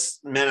there's this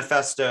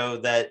manifesto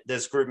that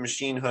this group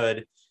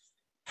Machinehood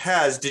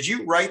has. Did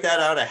you write that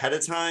out ahead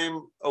of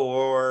time,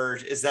 or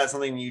is that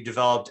something you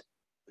developed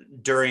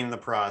during the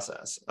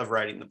process of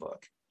writing the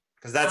book?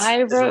 Because that's,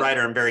 as a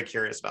writer, I'm very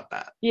curious about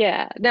that.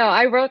 Yeah, no,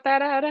 I wrote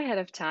that out ahead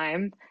of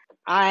time.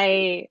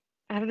 I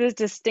have this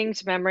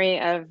distinct memory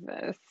of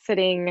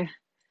sitting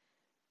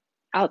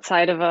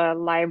outside of a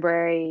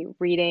library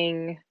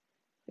reading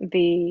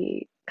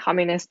the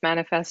Communist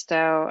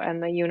Manifesto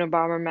and the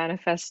Unabomber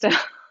Manifesto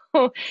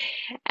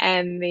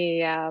and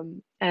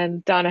the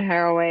and Donna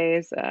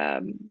Haraway's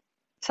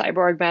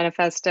Cyborg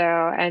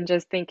Manifesto, and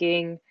just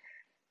thinking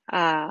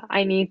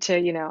I need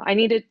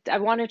to, I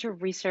wanted to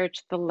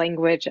research the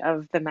language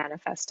of the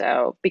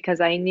manifesto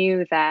because I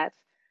knew that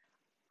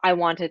I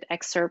wanted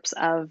excerpts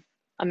of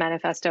a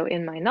manifesto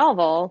in my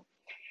novel.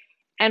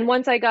 And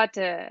once I got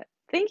to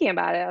thinking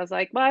about it, I was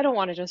like, well, I don't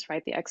want to just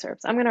write the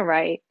excerpts. I'm going to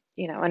write,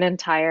 an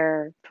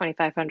entire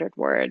 2,500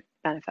 word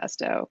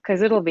manifesto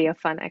because it'll be a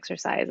fun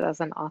exercise as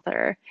an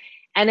author.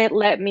 And it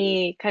let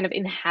me kind of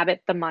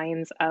inhabit the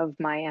minds of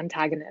my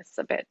antagonists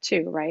a bit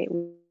too, right?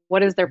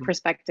 What is their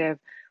perspective?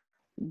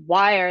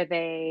 Why are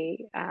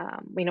they,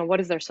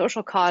 what is their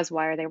social cause?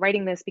 Why are they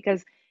writing this?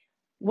 Because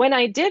when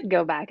I did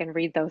go back and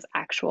read those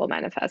actual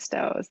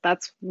manifestos,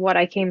 that's what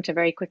I came to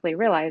very quickly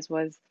realize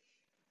was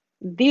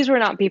these were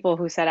not people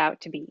who set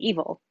out to be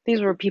evil. These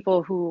were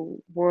people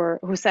who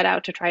set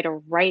out to try to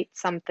right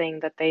something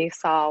that they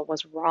saw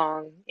was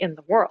wrong in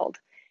the world.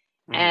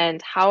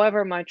 And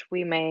however much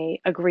we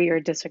may agree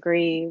or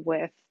disagree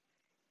with,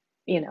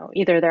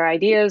 either their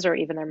ideas or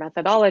even their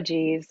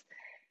methodologies,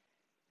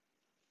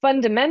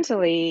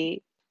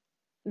 fundamentally,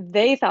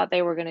 they thought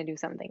they were going to do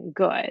something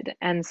good.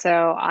 And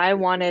so I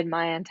wanted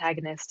my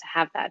antagonist to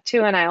have that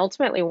too. And I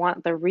ultimately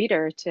want the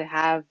reader to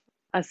have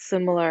a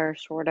similar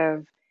sort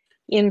of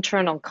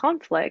internal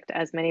conflict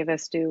as many of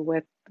us do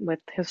with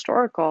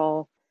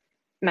historical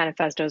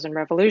manifestos and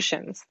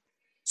revolutions.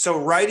 So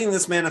writing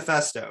this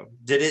manifesto,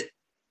 did it,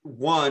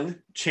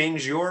 one,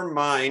 change your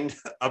mind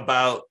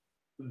about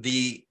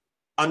the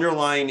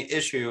underlying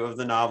issue of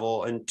the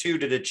novel, and two,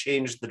 did it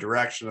change the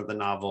direction of the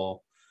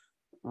novel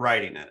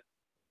writing it,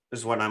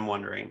 is what I'm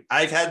wondering.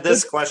 I've had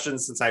this question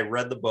since I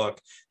read the book,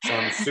 so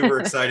I'm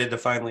super excited to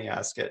finally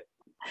ask it.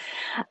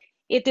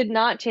 It did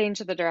not change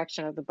the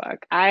direction of the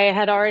book. I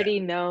had already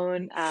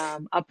known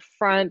up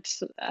front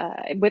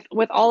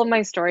with all of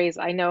my stories,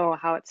 I know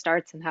how it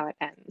starts and how it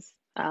ends.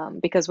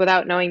 Because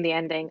without knowing the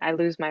ending, I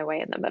lose my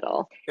way in the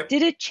middle. Yep.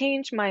 Did it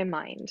change my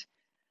mind?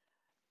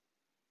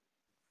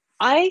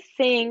 I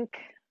think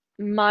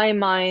my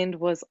mind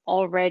was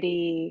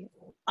already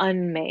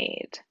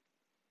unmade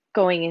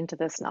going into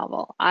this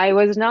novel. I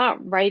was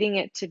not writing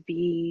it to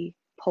be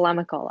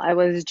polemical. I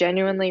was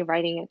genuinely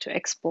writing it to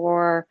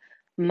explore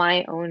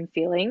my own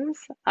feelings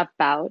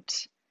about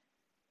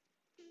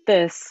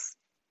this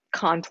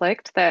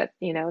conflict that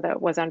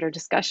that was under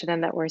discussion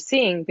and that we're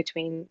seeing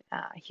between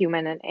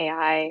human and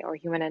AI, or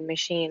human and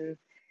machine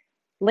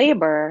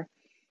labor.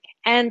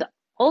 And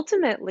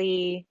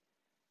ultimately,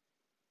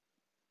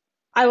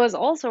 I was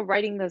also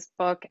writing this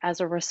book as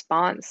a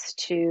response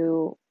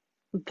to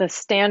the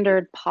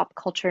standard pop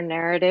culture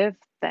narrative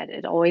that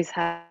it always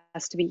has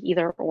to be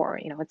either or.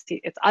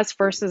 It's us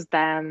versus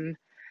them,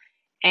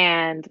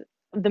 and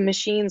the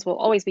machines will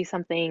always be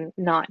something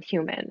not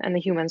human, and the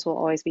humans will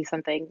always be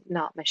something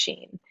not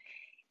machine.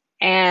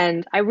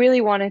 And I really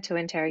wanted to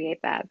interrogate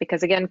that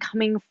because, again,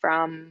 coming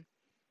from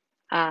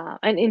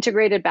an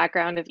integrated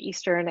background of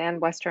Eastern and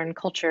Western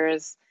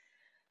cultures,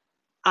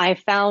 I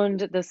found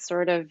this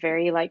sort of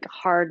very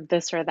hard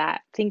this or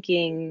that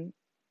thinking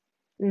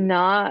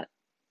not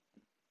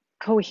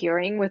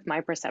cohering with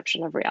my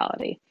perception of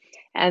reality.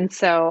 And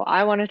so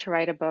I wanted to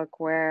write a book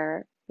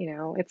where,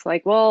 it's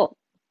like, well,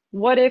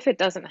 what if it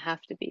doesn't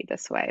have to be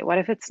this way? What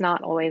if it's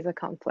not always a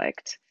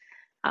conflict?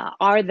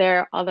 Are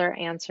there other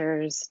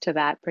answers to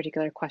that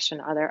particular question?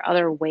 Are there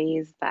other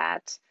ways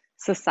that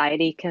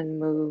society can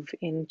move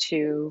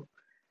into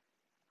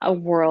a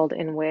world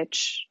in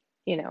which,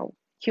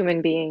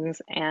 human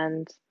beings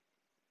and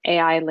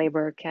AI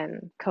labor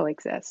can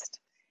coexist?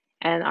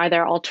 And are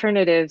there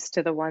alternatives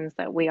to the ones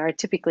that we are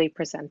typically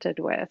presented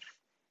with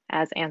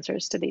as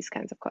answers to these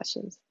kinds of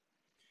questions?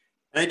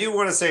 And I do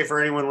want to say, for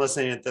anyone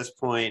listening at this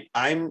point,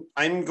 I'm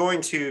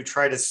going to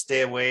try to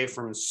stay away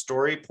from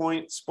story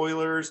point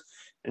spoilers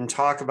and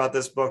talk about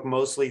this book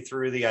mostly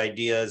through the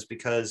ideas,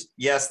 because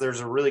yes, there's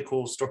a really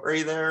cool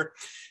story there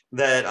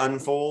that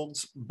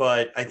unfolds,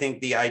 but I think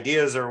the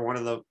ideas are one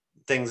of the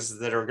things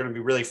that are going to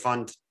be really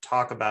fun to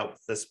talk about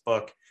with this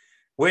book,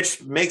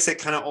 which makes it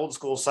kind of old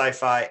school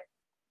sci-fi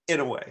in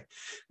a way,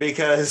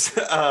 because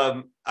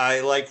I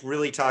like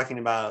really talking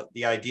about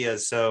the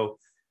ideas. So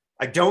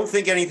I don't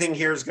think anything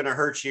here is going to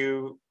hurt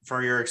you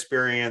for your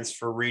experience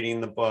for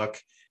reading the book.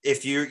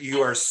 If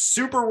you are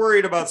super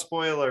worried about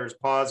spoilers,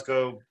 pause,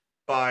 go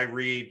buy,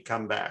 read,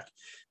 come back.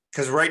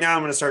 Because right now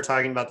I'm going to start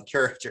talking about the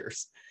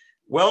characters.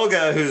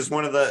 Welga, who's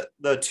one of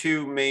the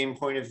two main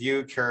point of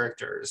view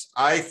characters,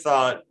 I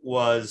thought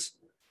was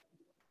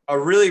a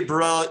really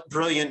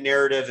brilliant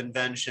narrative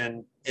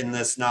invention in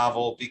this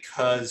novel,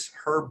 because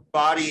her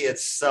body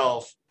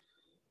itself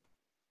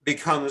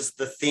becomes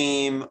the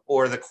theme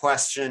or the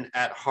question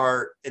at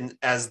heart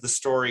as the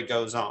story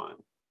goes on,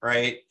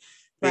 right?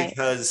 Right.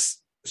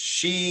 Because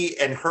she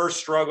and her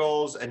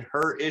struggles and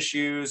her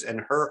issues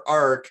and her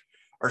arc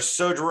are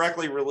so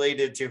directly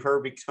related to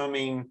her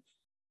becoming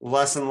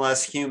less and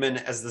less human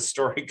as the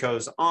story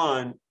goes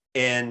on.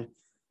 And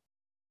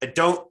I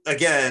don't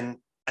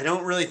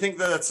really think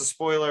that that's a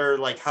spoiler,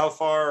 like how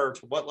far or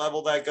to what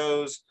level that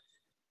goes.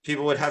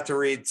 People would have to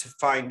read to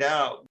find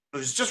out. I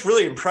was just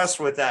really impressed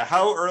with that,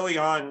 how early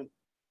on,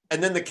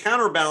 and then the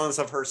counterbalance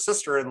of her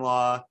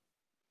sister-in-law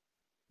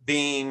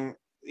being,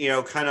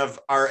 kind of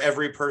our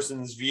every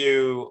person's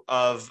view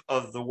of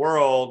the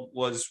world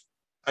was,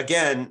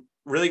 again,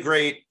 really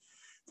great.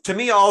 To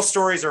me, all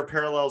stories are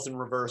parallels and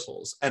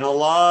reversals, and a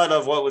lot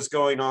of what was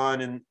going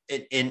on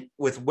in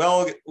with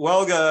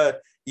Welga,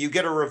 you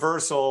get a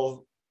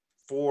reversal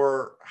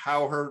for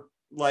how her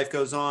life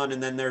goes on,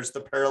 and then there's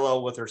the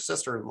parallel with her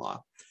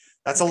sister-in-law.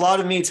 That's a lot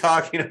of me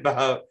talking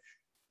about.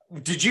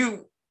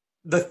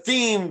 The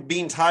theme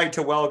being tied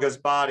to Welga's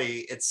body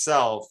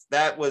itself,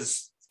 that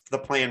was the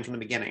plan from the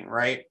beginning,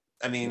 right?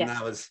 I mean, Yes.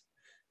 that was,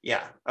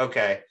 yeah,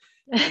 okay.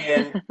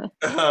 And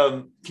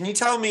can you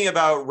tell me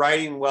about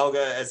writing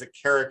Welga as a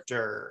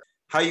character,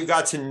 how you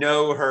got to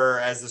know her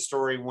as the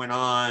story went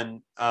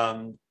on?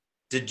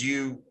 Did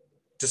you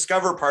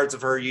discover parts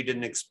of her you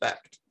didn't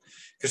expect?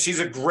 Because she's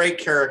a great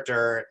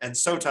character and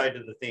so tied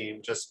to the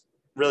theme, just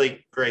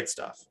really great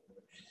stuff.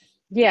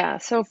 Yeah,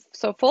 so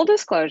full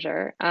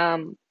disclosure,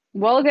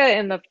 Welga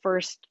in the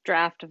first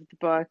draft of the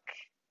book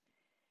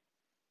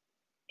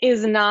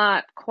is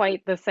not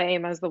quite the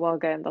same as the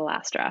Welga in the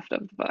last draft of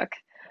the book.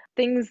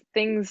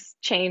 Things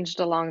changed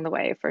along the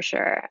way for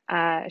sure.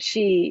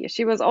 She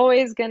was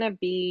always gonna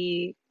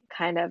be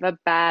kind of a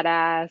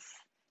badass,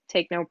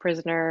 take no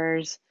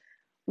prisoners,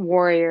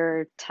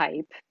 warrior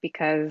type,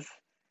 because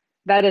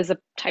that is a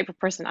type of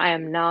person I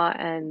am not,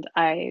 and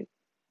I,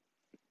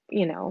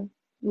 you know,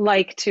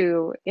 like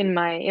to in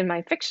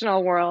my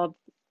fictional world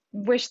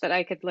wish that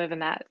I could live in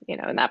that,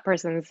 in that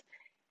person's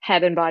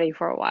head and body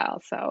for a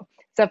while. So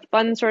it's a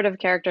fun sort of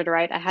character to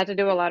write. I had to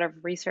do a lot of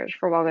research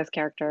for Welga's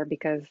character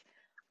because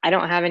I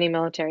don't have any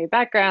military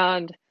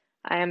background.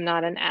 I am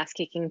not an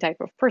ass-kicking type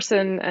of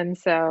person, and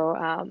so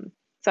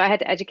I had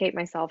to educate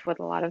myself with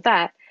a lot of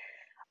that.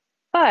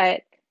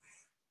 But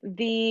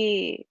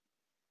the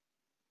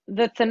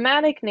the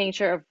thematic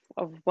nature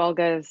of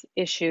Welga's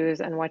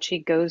issues and what she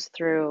goes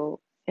through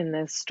in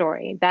this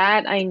story,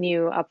 that I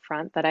knew up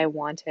front that I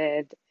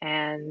wanted,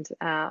 and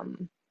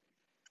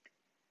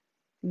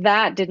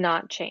that did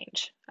not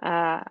change.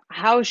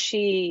 How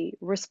she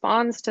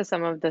responds to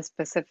some of the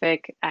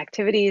specific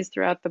activities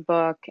throughout the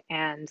book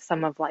and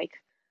some of like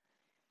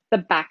the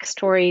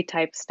backstory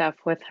type stuff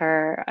with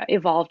her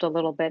evolved a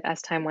little bit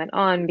as time went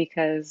on,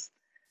 because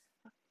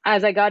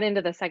as I got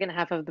into the second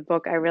half of the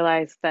book, I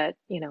realized that,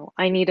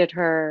 I needed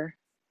her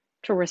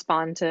to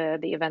respond to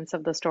the events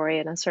of the story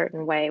in a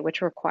certain way,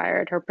 which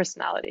required her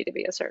personality to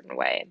be a certain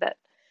way that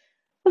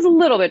was a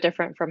little bit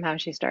different from how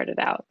she started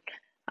out.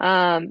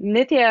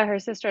 Nithya, her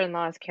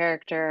sister-in-law's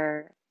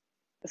character,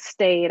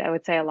 stayed, I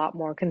would say, a lot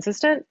more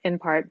consistent, in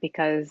part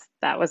because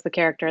that was the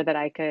character that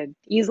I could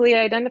easily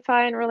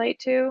identify and relate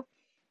to.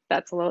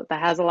 That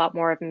has a lot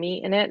more of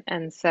me in it,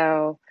 and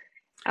so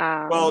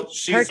Well, her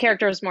she's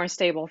character is more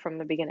stable from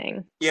the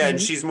beginning. yeah, and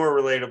Mhm. she's more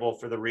relatable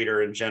for the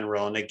reader in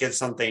general, and it gives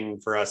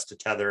something for us to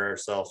tether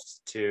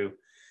ourselves to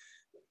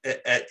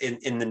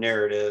in the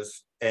narrative,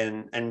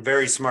 and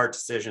very smart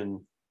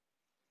decision,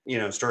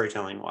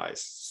 storytelling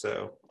wise.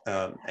 So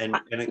and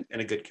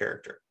a good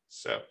character.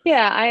 So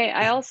Yeah,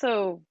 I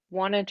also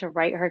wanted to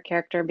write her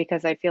character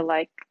because I feel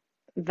like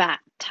that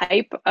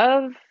type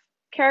of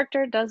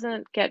character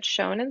doesn't get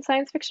shown in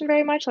science fiction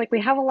very much. Like we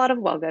have a lot of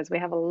Welgas, we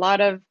have a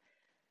lot of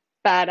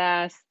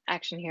badass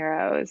action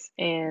heroes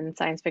in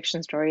science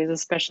fiction stories,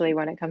 especially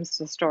when it comes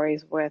to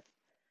stories with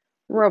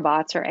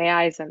robots or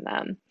AIs in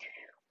them.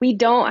 We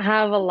don't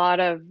have a lot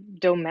of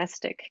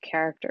domestic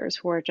characters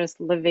who are just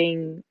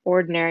living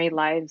ordinary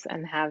lives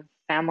and have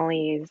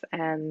families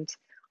and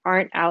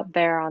aren't out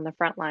there on the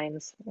front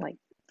lines like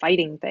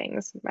fighting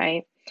things,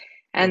 right?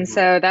 And mhm.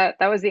 so that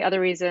was the other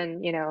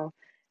reason,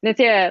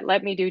 Nithya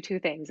let me do two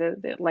things.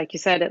 Like you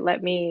said, it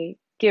let me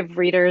give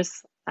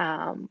readers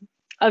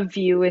a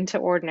view into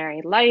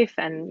ordinary life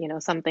and,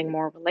 something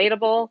more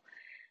relatable.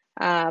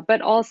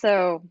 But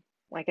also,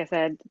 like I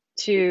said,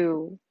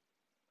 to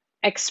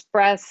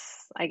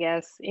express, I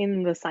guess,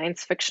 in the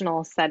science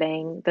fictional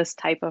setting, this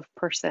type of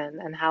person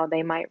and how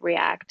they might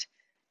react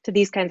to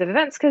these kinds of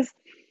events. Because,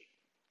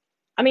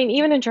 I mean,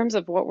 even in terms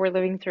of what we're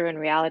living through in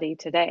reality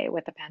today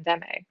with the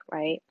pandemic,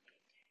 right?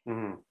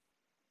 Mhm.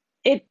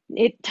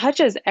 It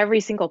touches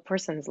every single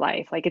person's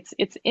life. Like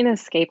it's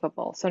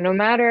inescapable. So no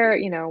matter,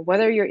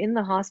 whether you're in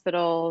the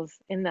hospitals,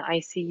 in the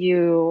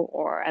ICU,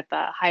 or at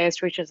the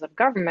highest reaches of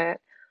government,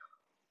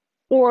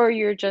 or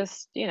you're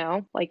just,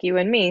 like you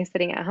and me,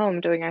 sitting at home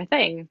doing our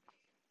thing,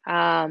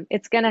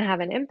 it's going to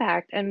have an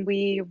impact. And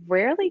we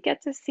rarely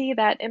get to see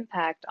that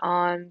impact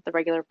on the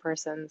regular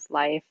person's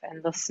life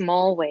and the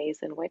small ways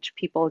in which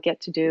people get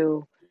to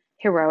do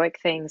heroic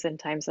things in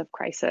times of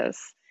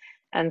crisis.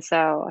 And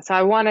so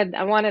I wanted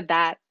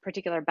that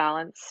particular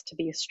balance to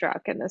be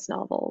struck in this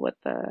novel with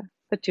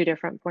the two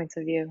different points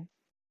of view.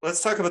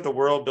 Let's talk about the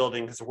world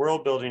building, because the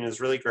world building is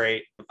really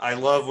great. I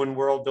love when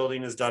world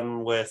building is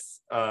done with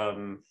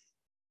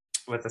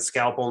a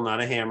scalpel, not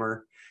a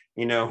hammer,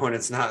 when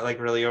it's not like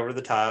really over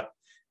the top.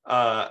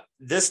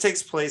 This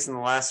takes place in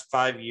the last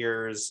 5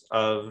 years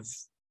of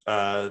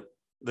the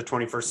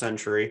 21st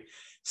century.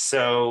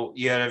 So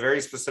you had a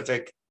very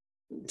specific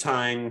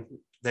time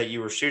that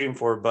you were shooting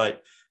for.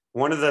 But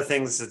one of the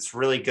things that's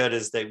really good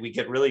is that we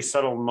get really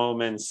subtle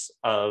moments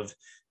of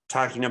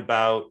talking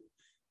about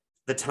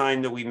the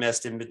time that we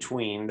missed in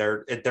between.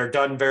 They're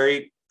done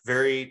very,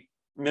 very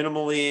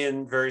minimally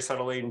and very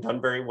subtly and done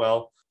very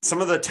well.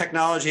 Some of the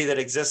technology that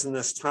exists in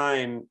this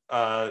time,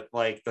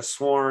 like the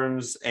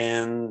swarms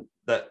and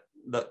the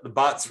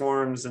bot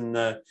swarms and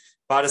the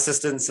bot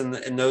assistants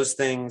and those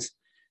things,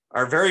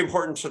 are very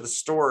important to the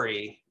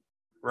story,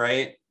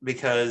 right?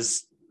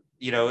 Because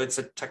it's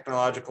a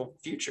technological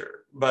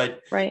future.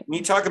 But Right. when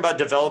you talk about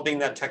developing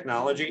that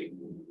technology.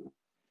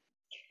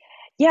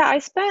 Yeah, I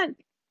spent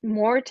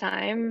more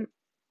time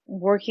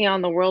working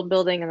on the world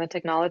building and the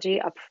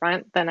technology up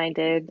front than I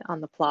did on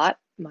the plot,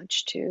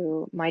 much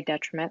to my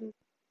detriment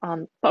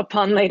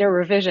upon later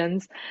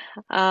revisions.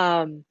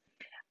 Um,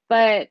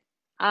 but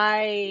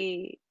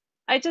I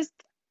I just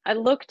I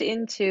looked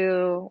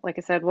into, like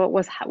I said,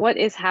 what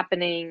is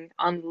happening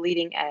on the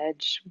leading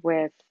edge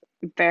with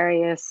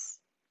various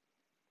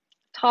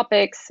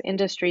topics,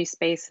 industry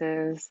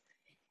spaces,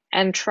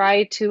 and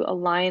try to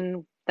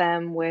align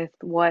them with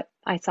what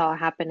I saw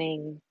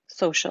happening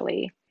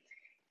socially.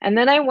 And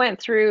then I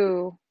went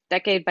through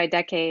decade by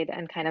decade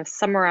and kind of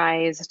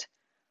summarized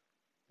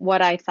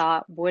what I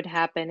thought would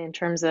happen in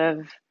terms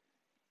of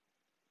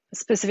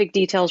specific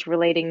details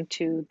relating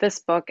to this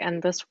book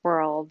and this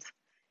world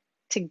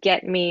to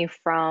get me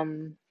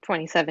from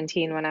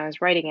 2017 when I was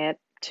writing it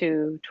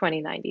to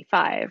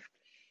 2095.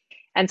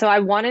 And so I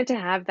wanted to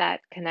have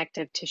that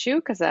connective tissue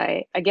because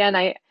I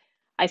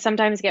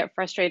sometimes get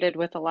frustrated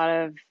with a lot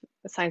of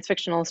science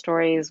fictional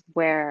stories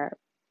where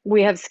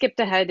we have skipped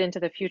ahead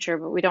into the future,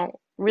 but we don't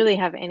really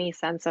have any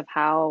sense of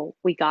how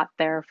we got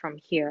there from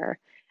here.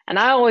 And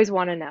I always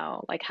want to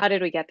know, like, how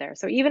did we get there?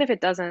 So even if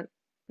it doesn't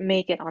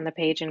make it on the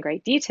page in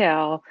great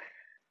detail,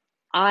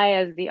 I,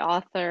 as the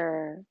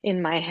author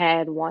in my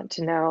head, want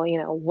to know,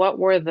 what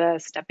were the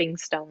stepping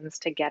stones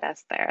to get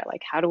us there?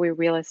 Like, how do we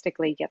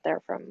realistically get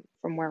there from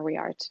where we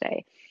are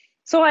today?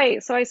 So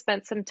I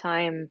spent some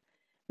time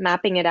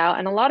mapping it out,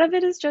 and a lot of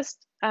it is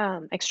just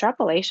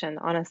extrapolation,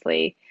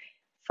 honestly,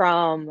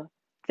 from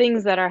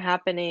things that are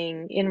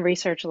happening in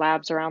research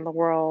labs around the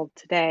world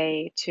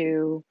today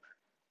to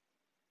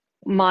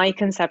my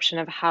conception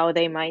of how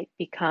they might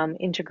become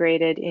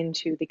integrated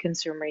into the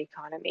consumer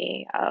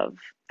economy of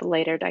the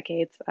later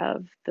decades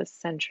of this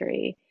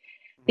century.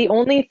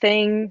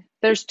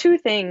 There's two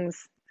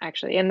things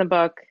actually in the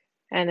book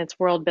and its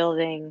world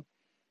building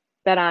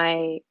that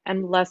I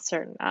am less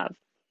certain of.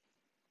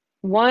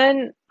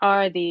 One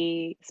are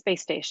the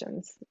space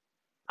stations.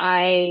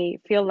 I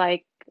feel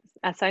like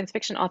as science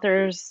fiction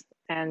authors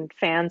and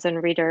fans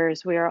and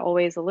readers, we are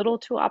always a little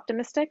too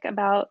optimistic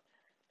about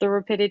the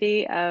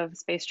rapidity of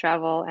space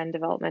travel and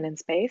development in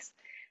space.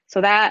 So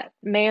that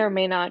may or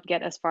may not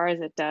get as far as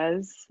it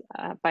does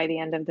by the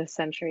end of this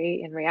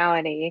century in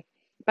reality.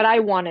 But I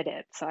wanted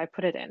it, so I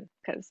put it in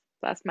because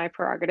that's my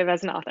prerogative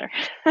as an author.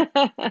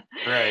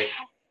 Right.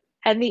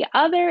 And the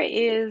other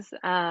is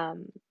the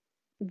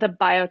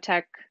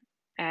biotech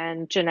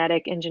and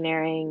genetic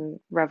engineering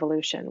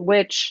revolution,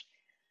 which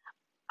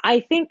I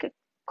think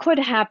could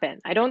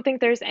happen. I don't think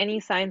there's any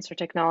science or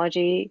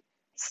technology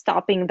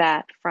stopping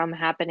that from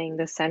happening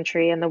this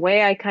century. And the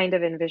way I kind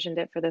of envisioned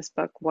it for this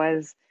book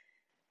was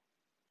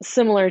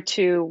similar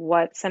to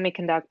what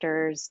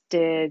semiconductors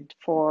did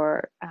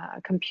for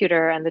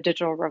computer and the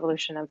digital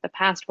revolution of the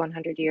past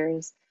 100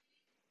 years.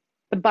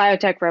 The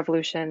biotech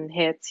revolution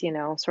hits,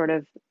 sort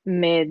of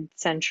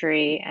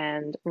mid-century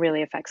and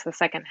really affects the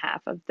second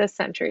half of this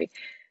century.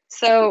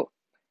 So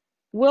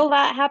will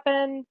that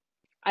happen?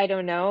 I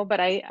don't know, but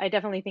I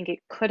definitely think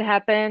it could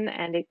happen,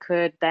 and it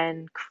could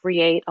then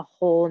create a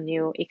whole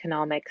new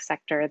economic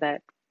sector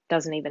that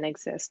doesn't even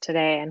exist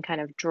today and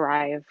kind of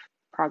drive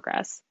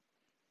progress.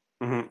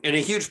 Mm-hmm. And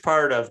a huge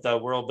part of the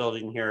world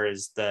building here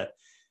is that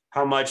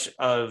how much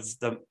of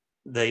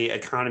the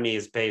economy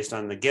is based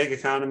on the gig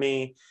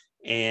economy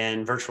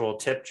and virtual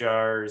tip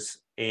jars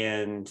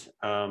and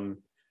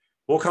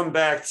we'll come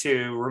back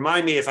to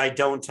remind me if I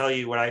don't tell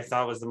you what I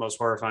thought was the most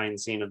horrifying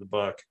scene of the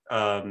book.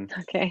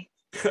 Okay.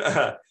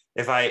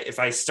 If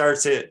I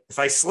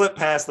slip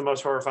past the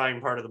most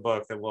horrifying part of the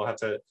book, then we'll have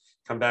to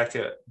come back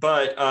to it.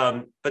 But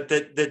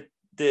the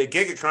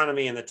gig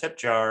economy and the tip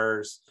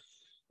jars,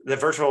 the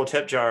virtual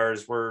tip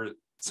jars, were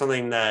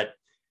something that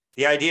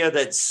the idea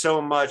that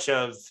so much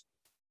of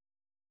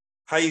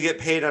how you get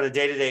paid on a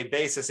day-to-day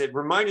basis, it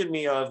reminded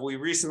me of I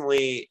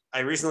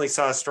recently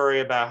saw a story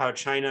about how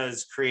China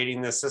is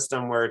creating this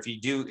system where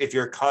if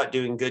you're caught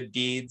doing good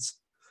deeds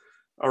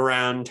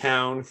around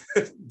town,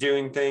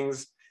 doing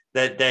things,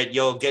 that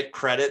you'll get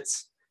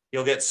credits,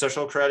 you'll get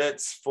social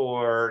credits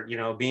for,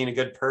 being a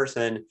good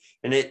person.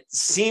 And it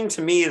seemed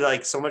to me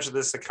like so much of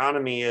this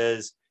economy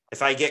is,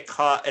 if I get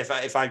caught,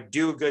 if I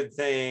do a good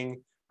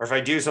thing, or if I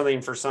do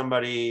something for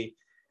somebody,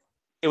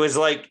 it was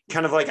like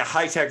kind of like a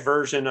high-tech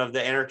version of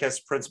the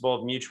anarchist principle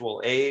of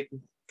mutual aid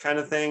kind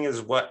of thing,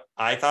 is what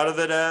I thought of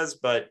it as.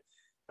 But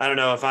I don't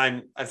know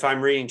if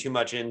I'm reading too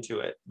much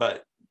into it,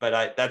 but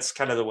that's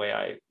kind of the way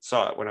I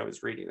saw it when I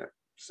was reading it.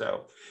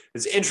 So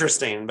it's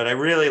interesting, but I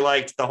really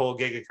liked the whole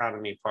gig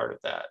economy part of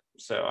that.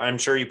 So I'm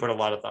sure you put a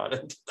lot of thought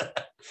into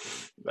that.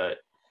 But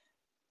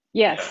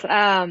Yes.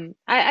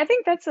 I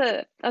think that's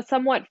a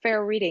somewhat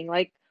fair reading.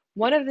 Like,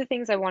 one of the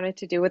things I wanted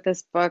to do with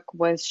this book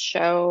was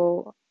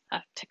show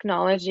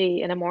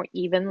technology in a more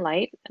even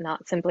light,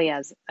 not simply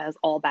as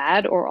all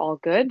bad or all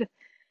good.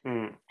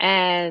 mm,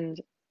 And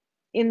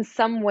in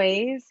some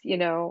ways,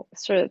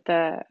 sort of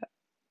the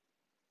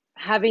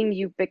having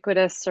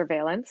ubiquitous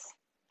surveillance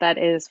that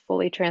is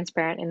fully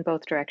transparent in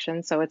both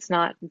directions. So it's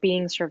not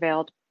being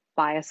surveilled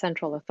by a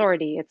central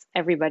authority, it's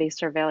everybody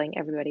surveilling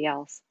everybody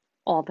else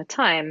all the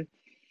time,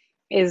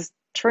 is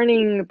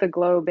turning the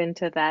globe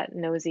into that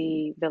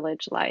nosy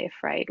village life,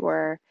 right?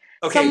 Where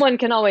okay. someone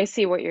can always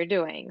see what you're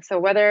doing. So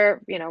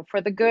whether,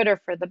 for the good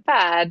or for the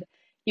bad,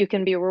 you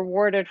can be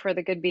rewarded for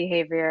the good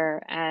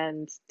behavior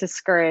and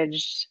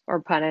discouraged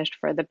or punished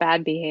for the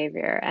bad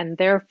behavior. And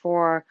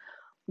therefore,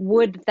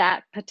 would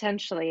that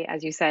potentially,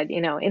 as you said,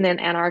 in an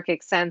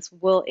anarchic sense,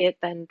 will it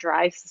then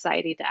drive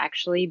society to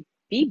actually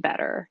be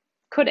better?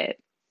 Could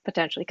it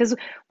potentially? Because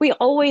we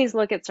always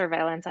look at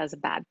surveillance as a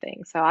bad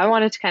thing. So I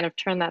wanted to kind of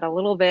turn that a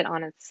little bit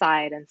on its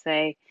side and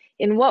say,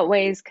 in what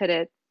ways could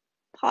it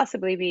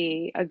possibly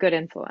be a good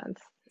influence?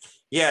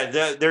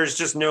 Yeah, there's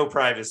just no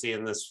privacy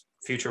in this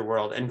future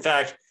world. In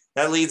fact,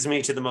 that leads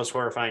me to the most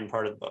horrifying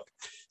part of the book.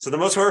 So the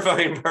most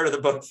horrifying part of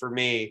the book for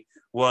me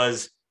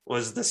was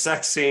the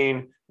sex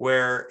scene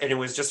and it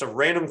was just a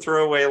random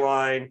throwaway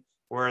line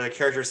where the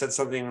character said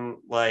something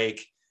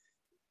like,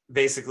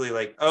 basically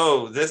like,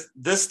 oh,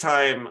 this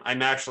time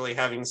I'm actually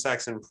having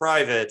sex in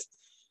private,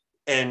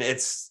 and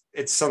it's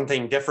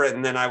something different.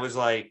 And then I was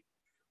like,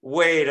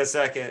 wait a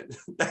second,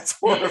 that's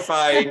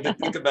horrifying to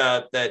think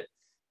about that.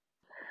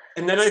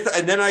 And then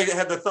I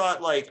had the thought,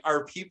 like,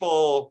 are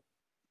people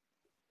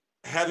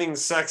having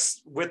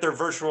sex with their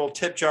virtual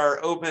tip jar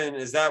open?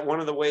 Is that one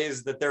of the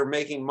ways that they're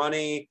making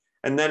money?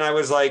 And then I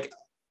was like,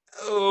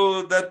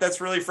 oh,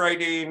 that's really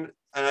frightening,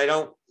 and I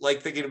don't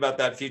like thinking about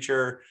that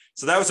future.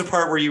 So that was the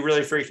part where you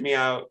really freaked me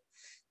out.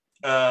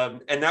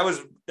 And that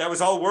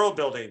was all world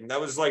building.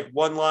 That was like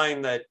one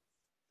line that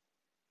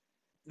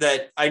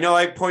I know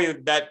I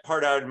pointed that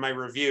part out in my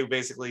review,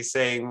 basically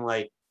saying,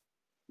 like,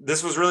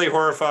 this was really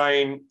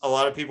horrifying. A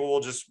lot of people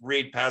will just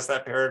read past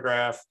that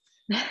paragraph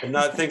and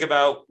not think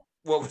about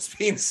what was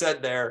being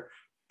said there,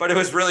 but it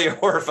was really a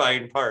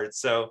horrifying part.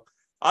 So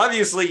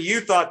obviously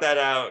you thought that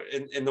out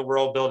in the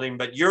world building,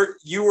 but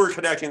you were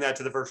connecting that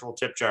to the virtual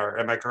tip jar.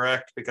 Am I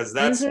correct? Because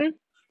that's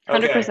Mm-hmm.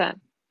 okay. 100%.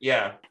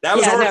 Yeah, that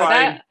was Yeah, no,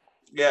 horrifying.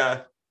 Yeah.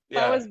 that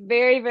Yeah. was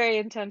very, very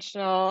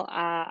intentional.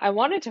 I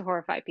wanted to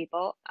horrify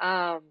people.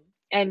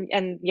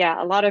 And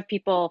yeah, a lot of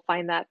people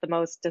find that the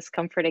most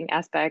discomforting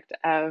aspect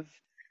of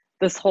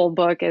this whole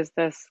book is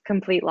this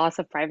complete loss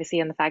of privacy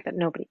and the fact that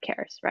nobody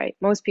cares, right?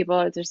 Most people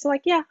are just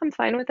like, yeah, I'm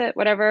fine with it,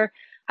 whatever.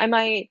 I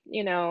might,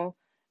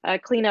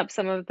 clean up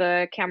some of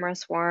the camera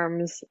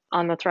swarms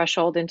on the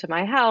threshold into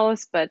my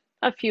house, but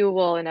a few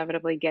will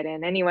inevitably get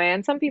in anyway.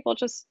 And some people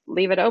just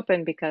leave it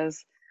open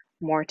because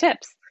more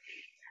tips.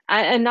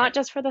 And not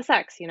just for the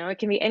sex, it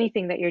can be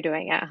anything that you're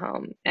doing at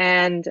home.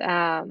 And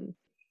I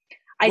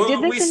did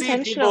Well, we this see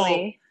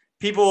intentionally.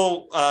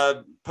 people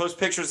post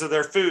pictures of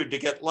their food to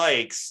get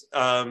likes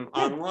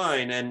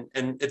online, and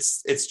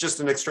it's just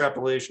an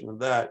extrapolation of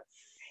that.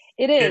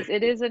 It And, is.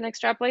 It is an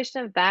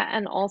extrapolation of that,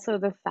 and also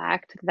the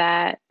fact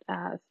that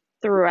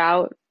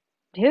throughout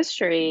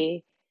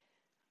history,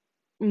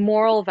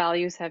 moral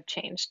values have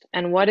changed,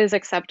 and what is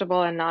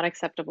acceptable and not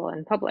acceptable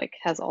in public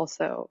has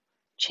also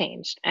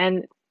changed.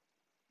 And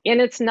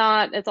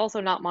it's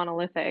also not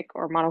monolithic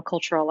or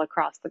monocultural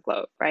across the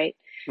globe, right?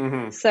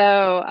 mhm.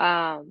 So,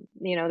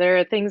 there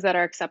are things that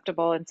are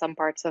acceptable in some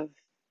parts of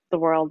the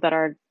world that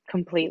are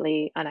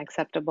completely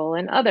unacceptable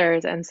in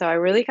others. And so I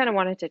really kind of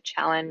wanted to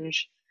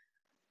challenge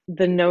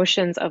the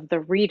notions of the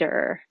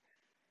reader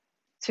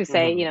to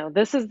say, Mhm.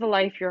 this is the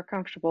life you're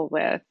comfortable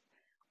with.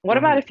 What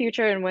about a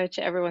future in which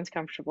everyone's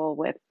comfortable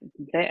with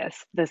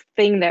this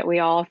thing that we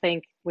all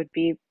think would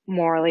be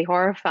morally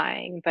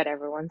horrifying, but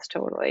everyone's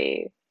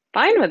totally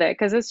fine with it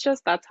because it's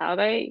just that's how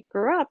they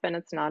grew up and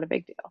it's not a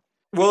big deal.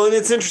 Well, and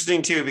it's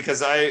interesting too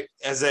because I,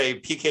 as a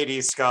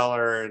PKD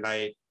scholar, and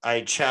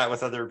I chat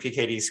with other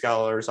PKD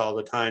scholars all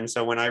the time.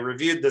 So when I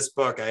reviewed this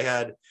book, I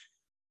had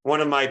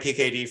one of my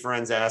PKD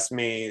friends ask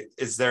me,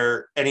 "Is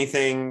there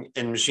anything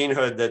in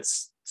Machinehood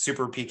that's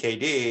super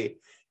PKD?"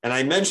 And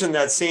I mentioned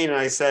that scene, and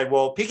I said,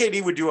 "Well,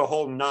 PKD would do a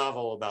whole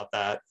novel about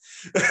that,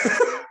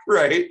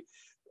 right?"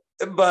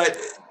 But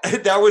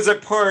that was a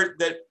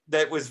part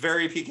that was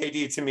very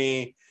PKD to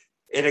me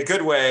in a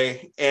good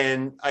way.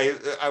 And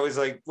I was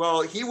like,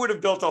 well, he would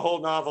have built a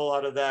whole novel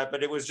out of that,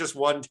 but it was just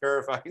one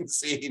terrifying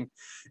scene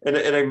in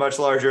a much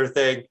larger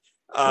thing.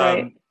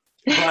 Right.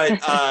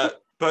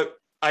 But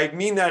I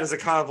mean that as a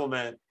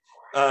compliment.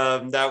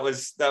 That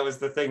was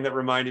the thing that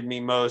reminded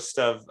me most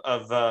of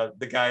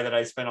the guy that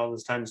I spent all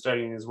this time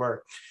studying his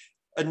work.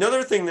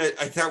 Another thing that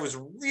I thought was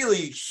really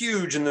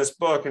huge in this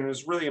book and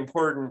was really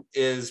important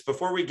is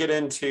before we get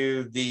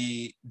into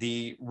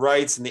the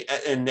rights and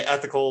the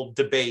ethical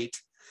debate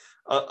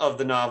of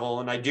the novel,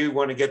 and I do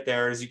want to get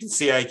there. As you can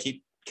see, I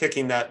keep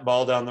kicking that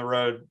ball down the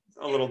road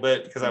a little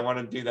bit because I want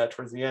to do that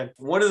towards the end.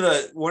 One of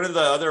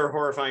the other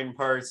horrifying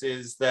parts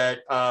is that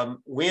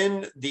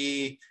when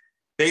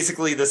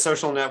basically the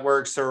social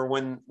networks, or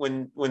when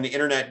the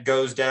internet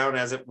goes down,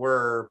 as it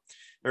were,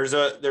 there's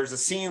a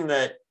scene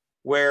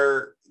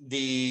where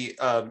the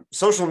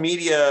social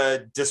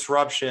media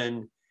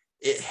disruption,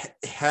 it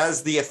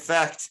has the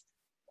effect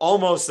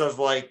almost of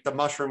like the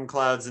mushroom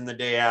clouds in the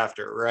day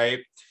after, right?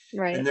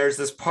 Right. And there's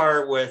this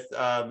part with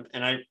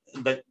I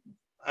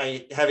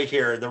have it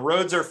here. The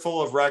roads are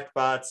full of wrecked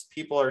bots.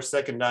 People are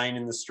sick and dying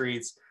in the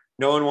streets.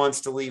 No one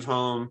wants to leave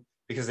home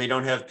because they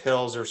don't have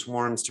pills or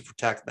swarms to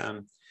protect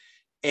them.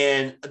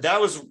 And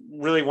that was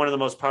really one of the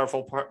most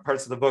powerful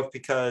parts of the book,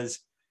 because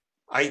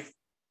a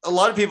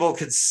lot of people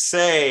could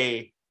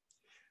say,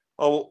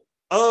 oh,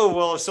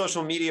 well, if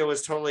social media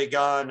was totally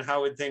gone,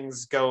 how would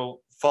things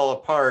fall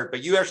apart?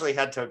 But you actually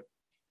had to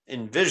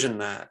envision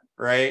that,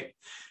 right?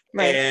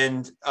 Right.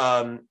 And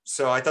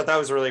so I thought that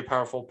was a really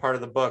powerful part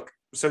of the book.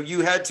 So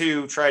you had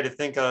to try to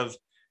think of,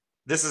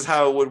 this is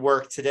how it would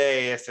work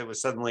today if it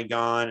was suddenly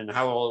gone, and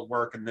how will it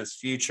work in this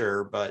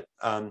future? But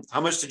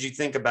how much did you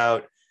think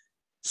about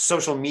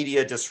social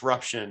media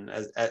disruption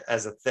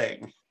as a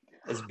thing,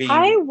 as being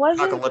I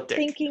wasn't apocalyptic?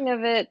 thinking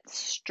of it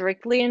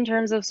strictly in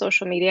terms of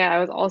social media. I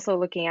was also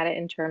looking at it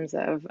in terms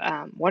of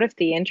what if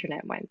the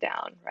internet went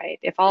down, right?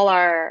 If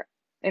for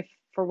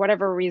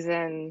whatever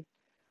reason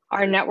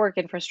our network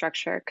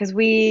infrastructure, because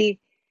we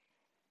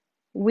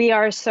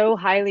are so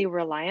highly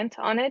reliant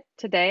on it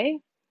today.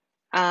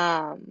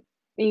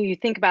 You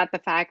think about the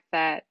fact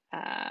that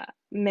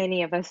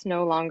many of us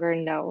no longer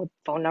know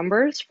phone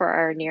numbers for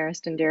our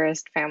nearest and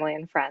dearest family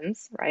and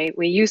friends, right?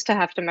 We used to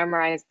have to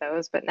memorize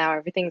those, but now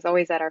everything's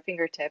always at our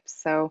fingertips,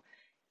 so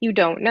you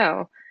don't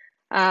know.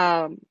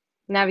 Um,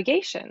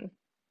 Navigation.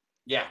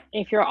 Yeah.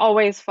 If you're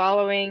always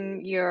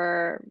following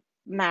your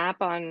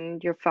map on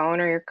your phone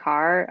or your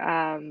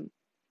car,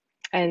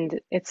 and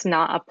it's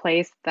not a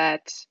place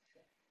that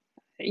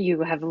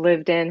you have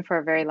lived in for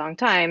a very long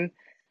time,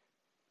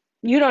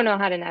 you don't know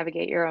how to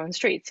navigate your own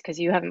streets because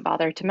you haven't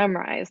bothered to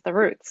memorize the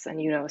routes,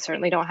 and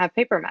certainly don't have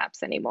paper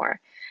maps anymore.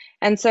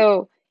 And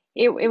so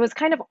it was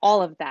kind of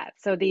all of that.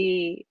 So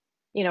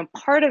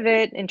part of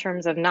it in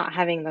terms of not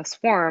having the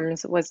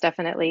swarms was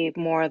definitely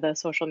more the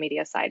social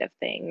media side of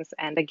things.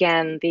 And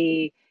again,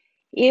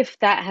 if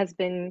that has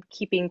been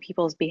keeping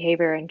people's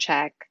behavior in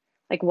check,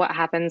 like what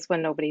happens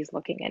when nobody's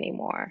looking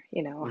anymore?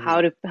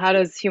 Mm-hmm. How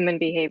does human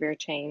behavior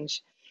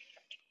change?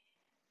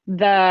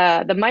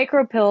 The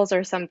micro pills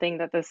are something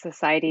that the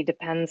society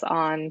depends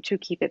on to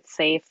keep it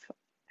safe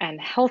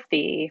and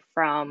healthy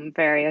from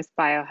various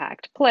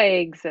biohacked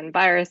plagues and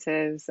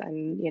viruses,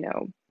 and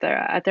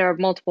there are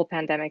multiple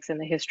pandemics in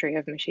the history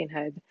of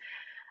machinehood.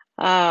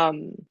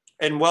 And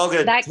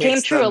Welga That came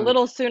takes true a them.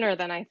 little sooner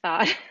than I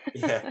thought.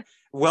 Yeah,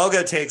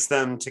 Welga takes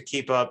them to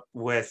keep up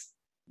with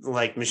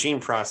like machine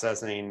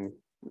processing,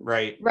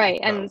 right? Right,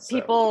 Well, and so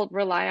people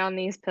rely on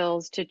these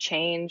pills to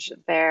change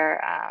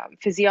their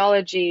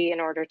physiology in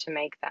order to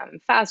make them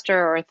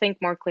faster or think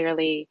more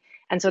clearly,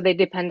 and so they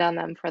depend on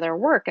them for their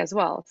work as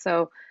well.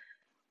 So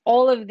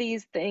all of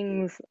these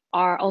things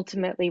are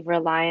ultimately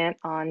reliant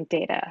on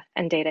data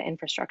and data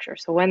infrastructure.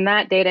 So when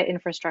that data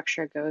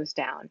infrastructure goes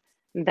down,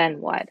 then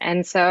what?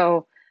 And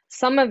so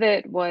some of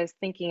it was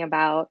thinking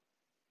about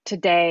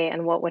today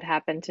and what would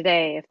happen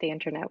today if the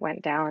internet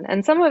went down.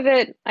 And some of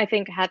it, I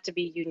think, had to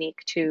be unique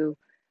to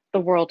the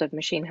world of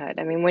machinehood.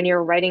 I mean, when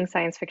you're writing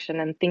science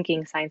fiction and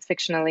thinking science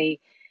fictionally,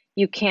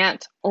 you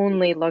can't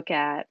only look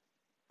at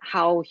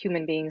how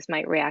human beings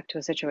might react to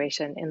a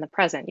situation in the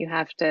present. You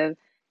have to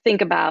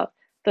think about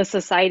the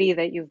society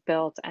that you've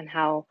built and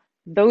how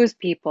those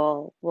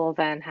people will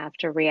then have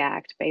to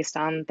react based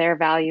on their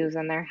values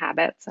and their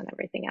habits and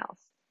everything else.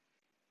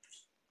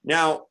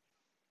 now,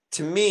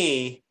 to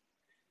me,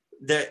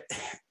 that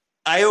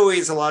I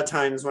always, a lot of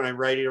times when I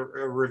write a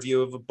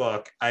review of a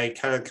book, I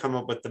kind of come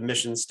up with the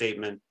mission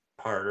statement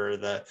part, or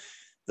the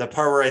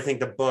part where I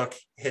think the book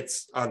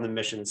hits on the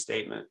mission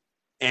statement.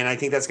 And I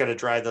think that's got to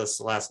drive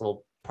this last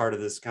little part of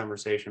this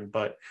conversation.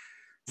 But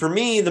for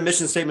me, the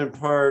mission statement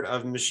part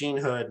of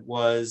Machinehood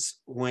was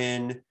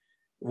when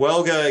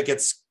Welga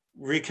gets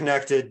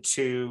reconnected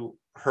to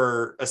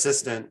her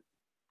assistant,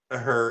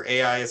 her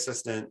AI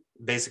assistant,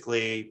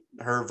 basically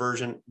her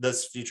version,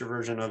 this future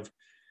version of,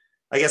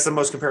 I guess the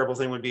most comparable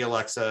thing would be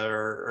Alexa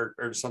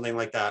or something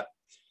like that.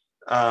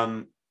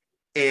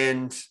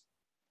 And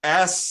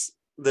asks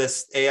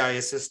this AI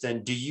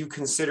assistant, do you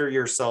consider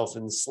yourself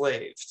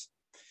enslaved?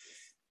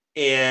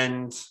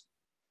 And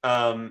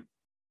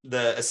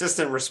the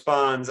assistant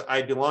responds,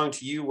 I belong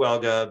to you,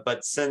 Welga,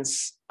 but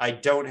since I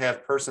don't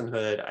have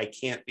personhood, I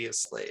can't be a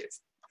slave.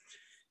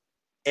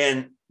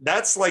 And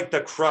that's like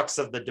the crux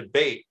of the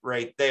debate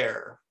right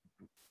there.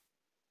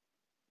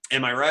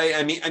 Am I right?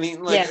 I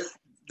mean, like,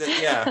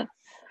 Yes. yeah.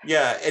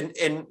 Yeah,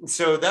 and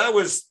so that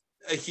was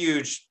a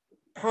huge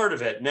part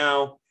of it.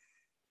 Now,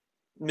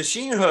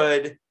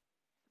 Machinehood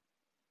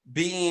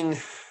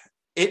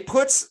it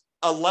puts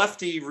a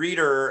lefty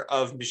reader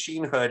of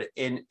Machinehood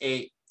in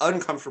a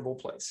uncomfortable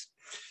place,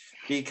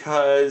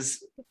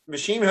 because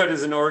Machinehood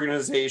as an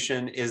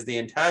organization is the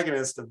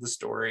antagonist of the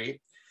story,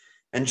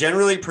 and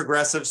generally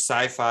progressive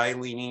sci-fi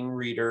leaning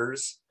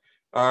readers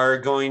are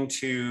going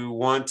to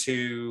want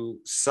to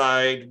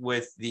side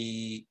with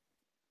the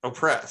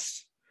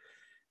oppressed.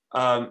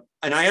 And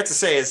I have to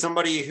say, as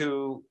somebody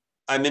who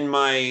I'm in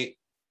my,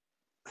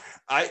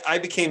 I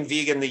became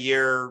vegan the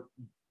year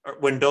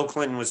when Bill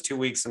Clinton was 2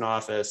 weeks in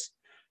office.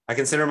 I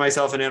consider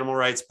myself an animal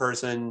rights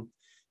person,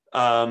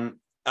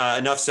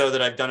 enough so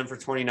that I've done it for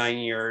 29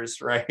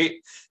 years,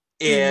 right?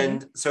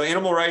 And so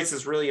animal rights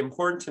is really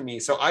important to me.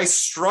 So I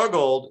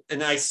struggled,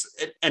 and I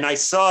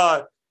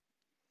saw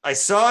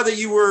that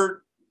you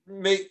were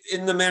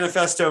in the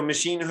manifesto.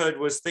 Machinehood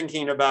was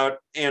thinking about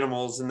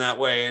animals in that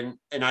way,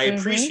 and I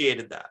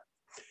appreciated that.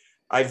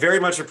 I very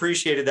much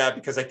appreciated that,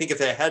 because I think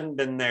if it hadn't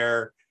been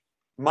there,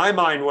 my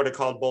mind would have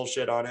called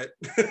bullshit on it,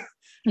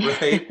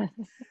 right?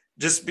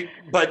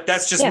 But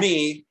that's just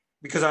me,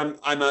 because I'm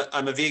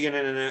a vegan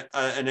and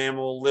an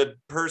animal lib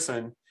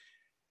person.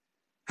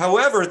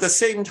 However, at the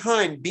same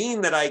time,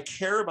 being that I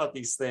care about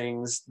these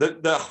things,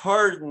 the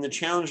hard and the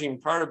challenging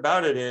part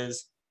about it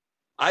is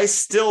I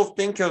still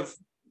think of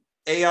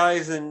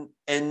AIs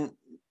and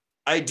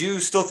I do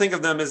still think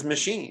of them as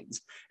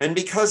machines. And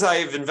because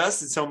I've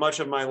invested so much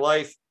of my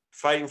life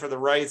fighting for the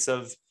rights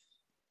of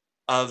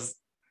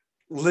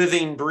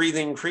living,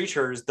 breathing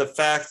creatures, the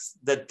fact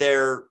that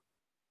they're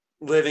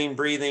living,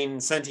 breathing,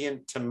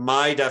 sentient to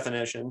my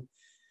definition,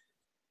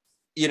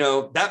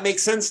 that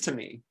makes sense to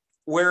me.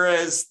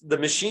 Whereas the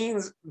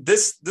machines,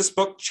 this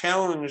book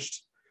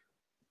challenged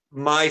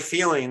my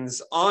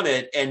feelings on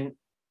it, and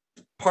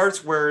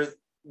parts where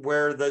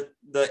the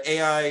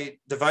AI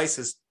device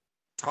is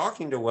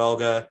talking to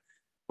Welga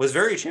was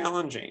very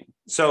challenging.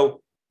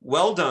 So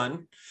well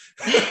done.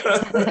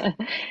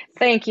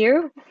 Thank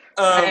you.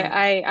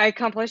 I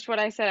accomplished what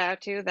I set out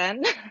to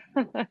then.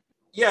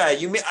 Yeah,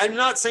 I'm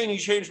not saying you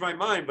changed my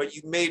mind, but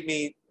you made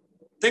me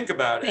think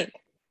about it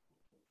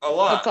a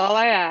lot. That's all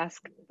I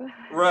ask.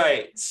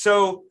 Right.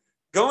 So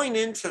going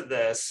into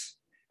this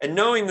and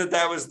knowing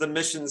that was the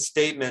mission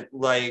statement,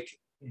 like,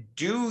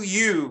 do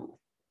you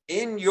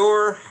in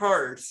your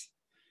heart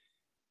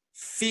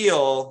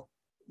feel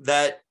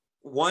that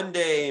one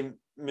day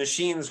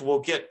machines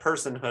will get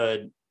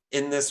personhood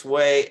in this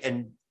way?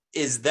 And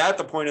is that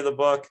the point of the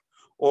book,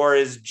 or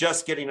is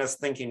just getting us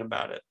thinking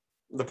about it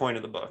the point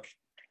of the book?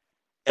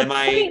 Am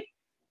I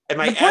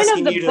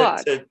asking you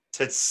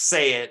to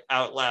say it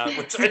out loud,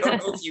 which I don't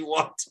know if you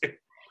want to?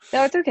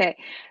 No, it's okay.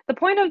 The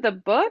point of the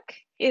book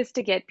is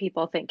to get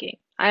people thinking.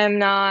 I am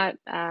not,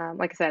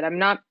 like I said, I'm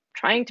not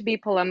trying to be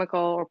polemical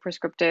or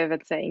prescriptive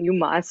and saying you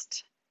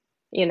must,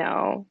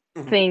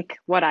 think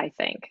what I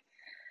think.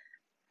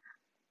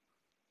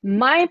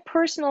 My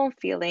personal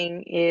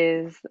feeling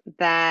is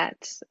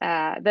that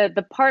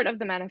the part of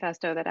the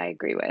manifesto that I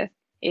agree with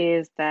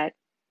is that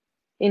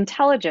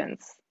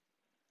intelligence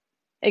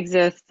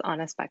exists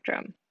on a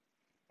spectrum.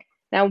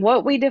 Now,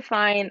 what we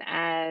define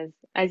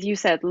as you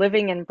said,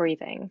 living and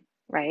breathing,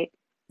 right?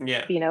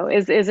 Yeah.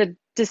 Is a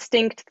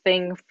distinct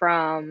thing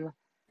from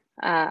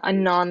a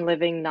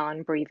non-living,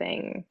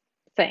 non-breathing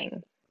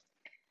thing.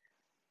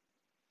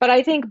 But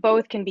I think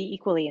both can be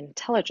equally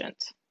intelligent.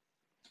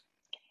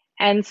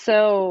 And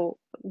so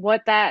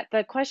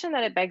the question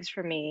that it begs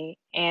for me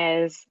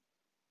is,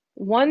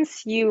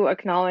 once you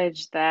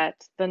acknowledge that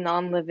the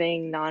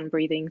non-living,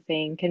 non-breathing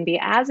thing can be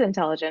as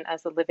intelligent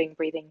as the living,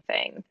 breathing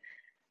thing,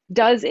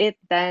 does it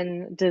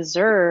then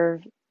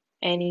deserve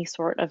any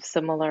sort of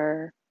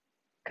similar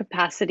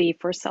capacity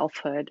for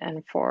selfhood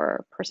and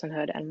for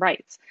personhood and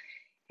rights?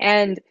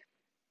 And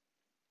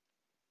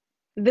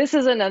this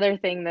is another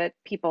thing that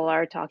people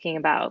are talking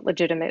about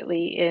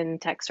legitimately in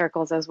tech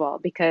circles as well,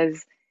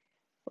 because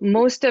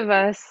most of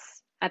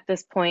us at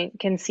this point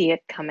can see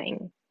it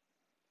coming.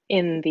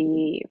 in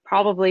the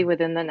probably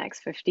within the next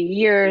 50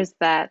 years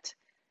that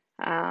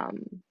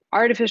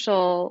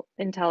artificial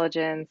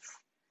intelligence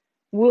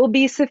will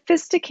be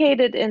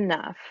sophisticated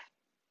enough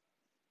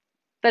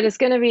that it's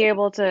going to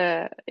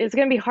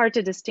be hard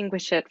to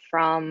distinguish it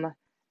from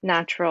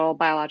natural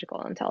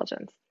biological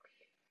intelligence.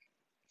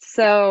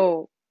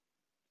 So,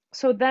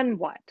 so then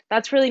what?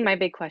 That's really my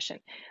big question.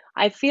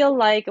 I feel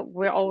like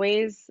we're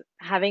always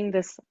having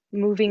this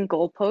moving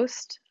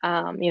goalpost.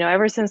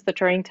 Ever since the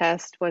Turing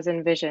test was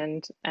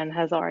envisioned and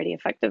has already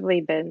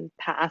effectively been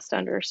passed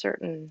under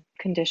certain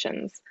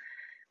conditions,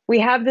 we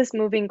have this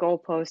moving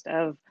goalpost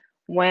of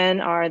when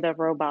are the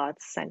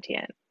robots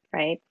sentient,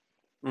 right?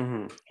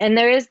 Mm-hmm. And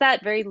there is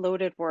that very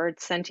loaded word,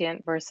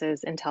 sentient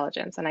versus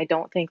intelligence, and I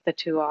don't think the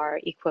two are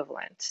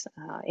equivalent.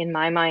 In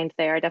my mind,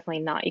 they are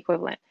definitely not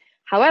equivalent.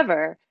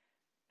 However,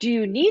 do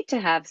you need to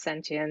have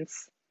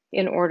sentience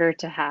in order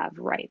to have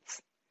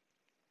rights?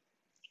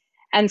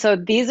 And so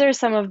these are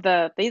some of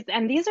these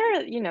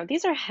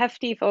are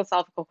hefty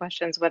philosophical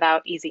questions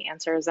without easy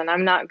answers. And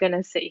I'm not going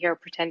to sit here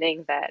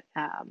pretending that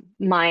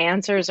my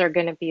answers are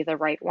going to be the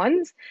right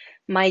ones.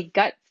 My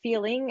gut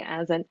feeling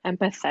as an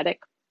empathetic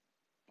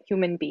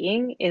human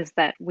being is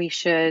that we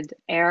should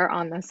err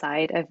on the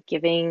side of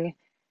giving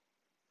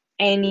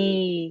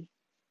any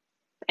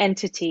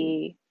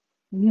entity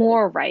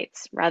more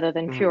rights rather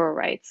than Mm-hmm. fewer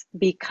rights,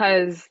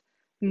 because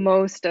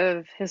most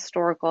of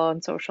historical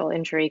and social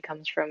injury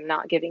comes from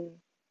not giving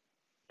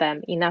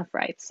them enough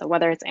rights. So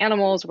whether it's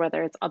animals,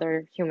 whether it's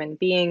other human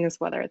beings,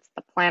 whether it's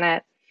the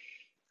planet,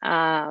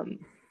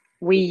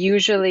 we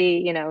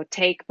usually,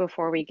 take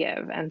before we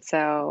give. And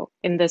so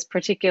in this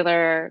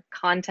particular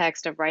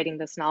context of writing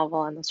this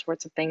novel and the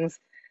sorts of things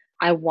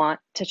I want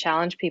to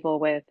challenge people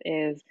with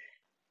is,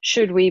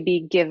 should we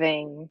be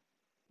giving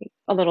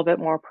a little bit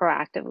more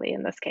proactively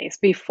in this case?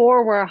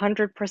 Before we're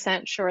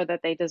 100% sure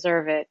that they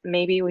deserve it,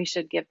 maybe we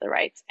should give the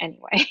rights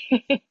anyway.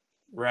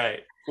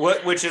 Right.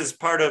 Which is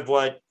part of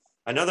what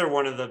another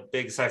one of the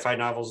big sci-fi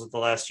novels of the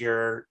last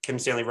year, Kim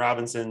Stanley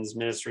Robinson's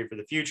Ministry for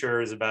the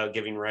Future, is about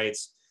giving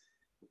rights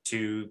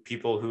to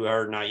people who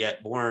are not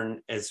yet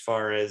born, as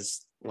far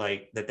as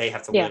like that they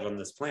have to Yeah. live on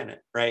this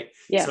planet, right?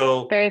 Yeah,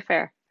 So very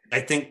fair. I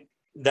think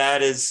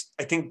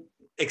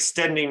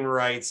extending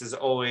rights is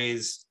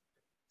always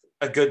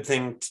a good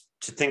thing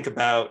to think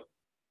about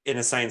in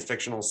a science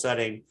fictional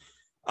setting.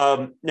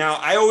 Now,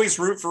 I always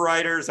root for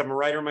writers. I'm a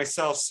writer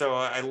myself, so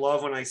I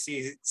love when I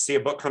see a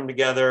book come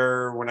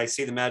together, when I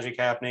see the magic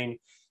happening.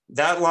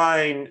 That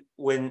line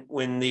when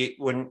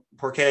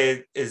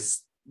Porquet is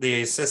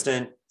the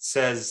assistant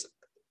says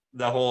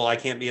the whole "I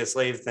can't be a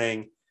slave"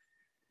 thing.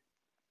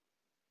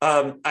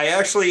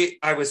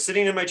 I was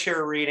sitting in my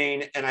chair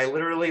reading, and I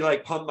literally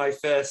like pumped my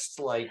fist,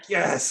 like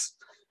yes,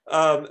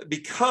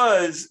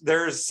 because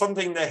there's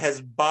something that has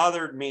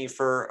bothered me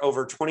for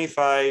over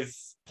 25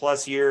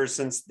 plus years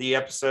since the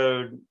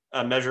episode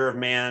Measure of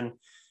Man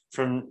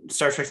from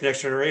Star Trek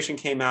Next Generation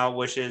came out,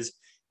 which is,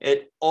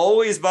 it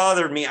always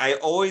bothered me. I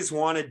always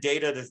wanted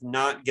Data to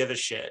not give a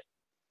shit.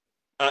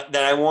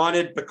 That I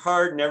wanted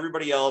Picard and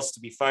everybody else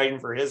to be fighting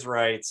for his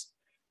rights,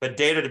 but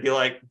Data to be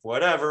like,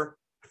 whatever,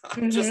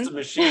 I'm just a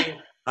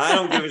machine. I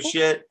don't give a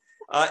shit.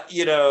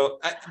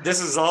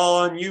 This is all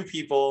on you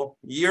people.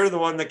 You're the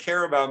one that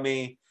care about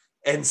me.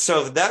 And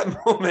so that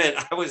moment,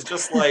 I was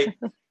just like,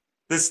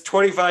 this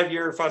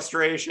 25-year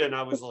frustration,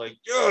 I was like,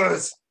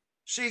 yes,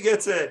 she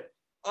gets it.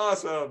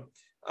 Awesome.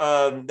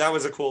 That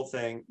was a cool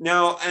thing.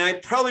 Now, and I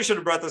probably should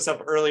have brought this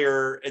up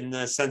earlier in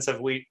the sense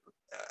of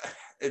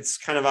it's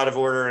kind of out of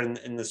order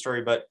in the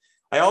story, but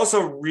I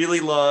also really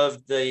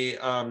loved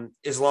the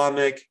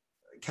Islamic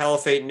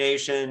Caliphate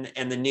nation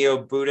and the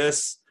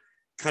Neo-Buddhists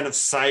kind of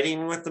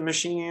siding with the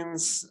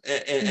machines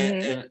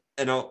in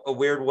a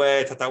weird way.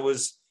 I thought that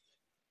was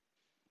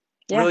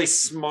really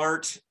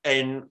smart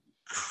and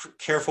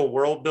careful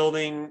world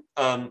building.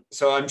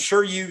 So I'm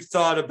sure you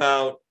thought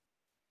about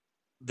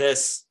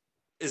this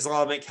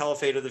Islamic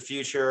Caliphate of the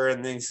future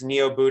and these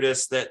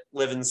Neo-Buddhists that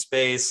live in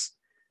space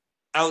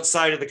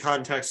outside of the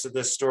context of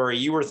this story.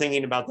 You were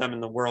thinking about them in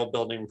the world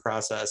building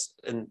process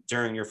and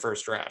during your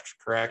first draft,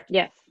 correct?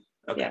 Yes.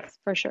 Okay. Yes,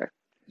 for sure.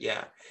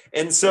 Yeah.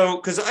 And so,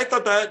 because I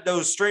thought that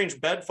those strange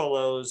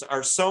bedfellows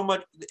are so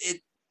much,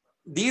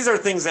 these are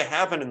things that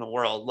happen in the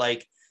world.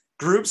 Like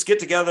groups get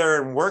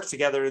together and work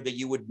together that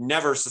you would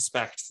never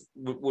suspect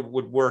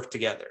would work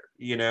together,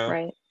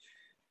 Right.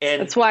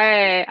 And that's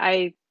why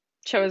I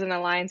chose an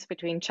alliance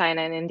between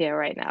China and India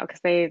right now, because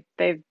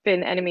they've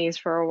been enemies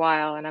for a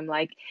while, and I'm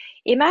like,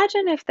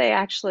 imagine if they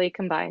actually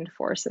combined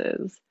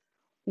forces,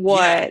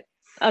 what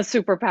a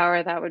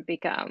superpower that would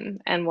become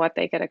and what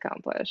they could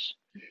accomplish.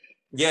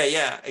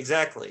 Yeah,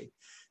 exactly.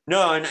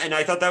 No, and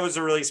I thought that was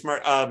a really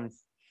smart.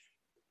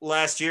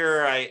 Last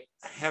year, I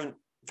haven't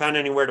found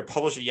anywhere to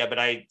publish it yet, but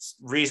I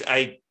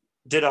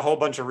did a whole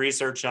bunch of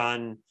research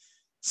on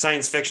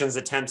science fiction's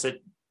attempts at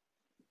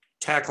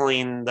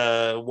tackling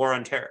the war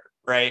on terror,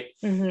 right?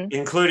 Mm-hmm.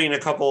 Including a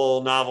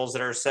couple novels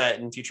that are set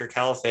in future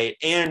caliphate,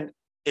 and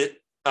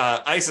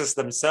ISIS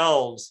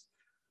themselves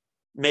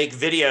make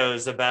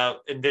videos about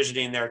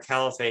envisioning their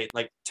caliphate,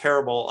 like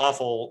terrible,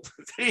 awful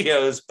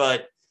videos,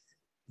 but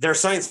they're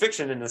science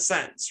fiction in a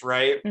sense,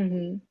 right?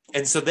 Mm-hmm.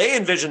 And so they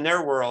envision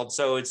their world.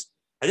 So I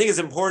think it's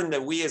important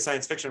that we as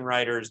science fiction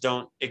writers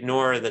don't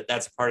ignore that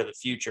that's a part of the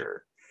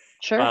future.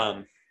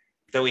 Sure.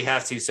 That we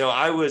have to. So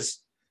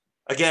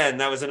again,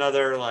 that was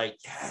another like,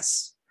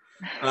 yes,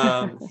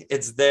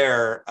 it's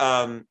there.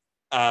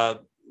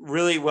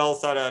 Really well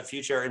thought out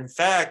future. In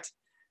fact,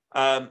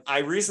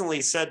 I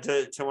recently said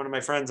to one of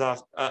my friends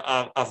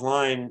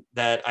offline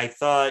that I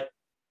thought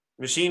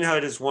Machine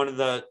Hood is one of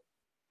the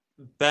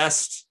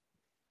best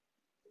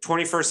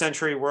 21st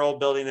century world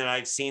building that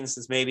I've seen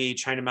since maybe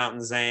China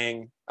Mountain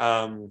Zhang.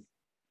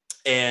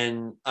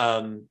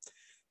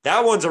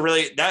 That one's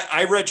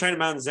I read China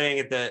Mountain Zhang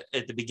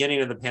at the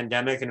beginning of the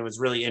pandemic, and it was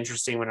really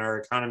interesting when our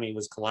economy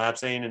was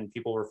collapsing and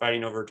people were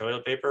fighting over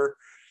toilet paper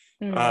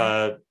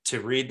to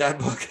read that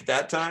book at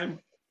that time.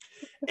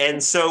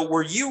 And so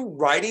were you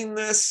writing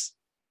this,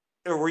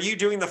 or were you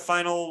doing the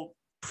final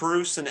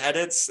proofs and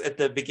edits at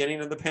the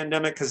beginning of the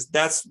pandemic? Because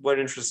that's what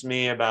interests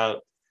me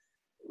about,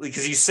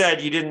 because you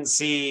said you didn't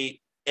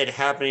see it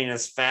happening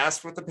as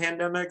fast with the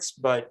pandemics,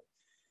 but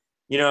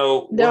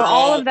No,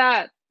 all of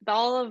that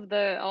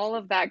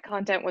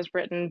content was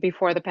written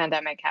before the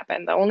pandemic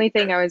happened. The only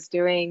thing I was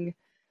doing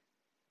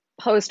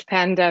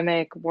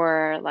post-pandemic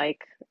were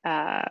like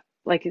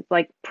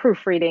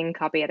proofreading,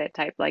 copy edit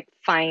type, like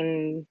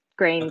fine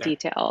grained Okay.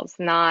 details,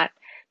 not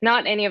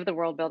any of the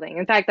world building.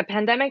 In fact, the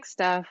pandemic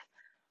stuff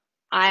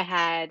I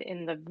had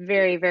in the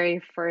very, very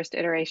first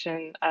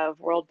iteration of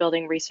world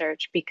building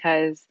research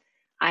because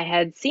I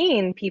had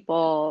seen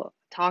people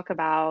talk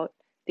about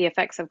the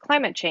effects of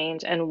climate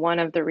change and one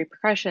of the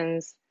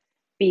repercussions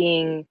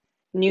being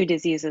new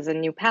diseases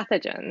and new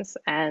pathogens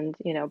and,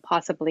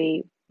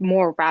 possibly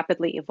more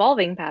rapidly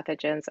evolving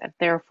pathogens, and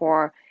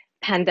therefore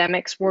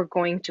pandemics were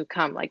going to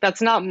come. Like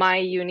that's not my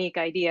unique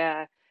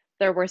idea.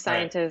 Right.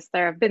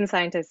 There have been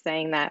scientists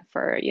saying that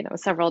for,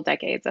 several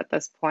decades at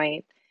this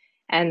point.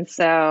 And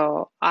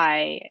so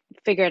I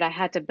figured I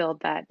had to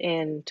build that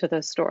into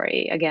the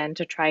story again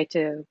to try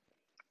to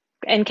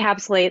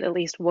encapsulate at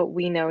least what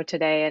we know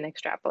today and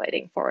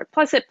extrapolating forward.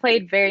 Plus, it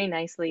played very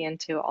nicely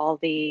into all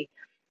the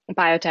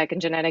biotech and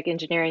genetic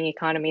engineering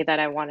economy that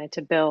I wanted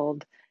to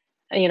build,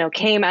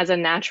 came as a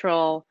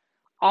natural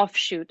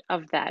offshoot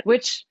of that,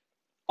 which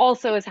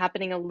also is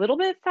happening a little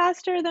bit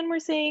faster than we're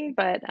seeing.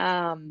 But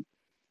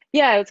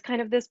yeah, it's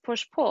kind of this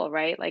push-pull,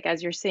 right? Like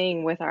as you're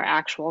seeing with our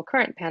actual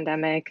current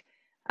pandemic,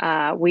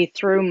 we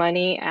threw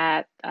money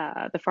at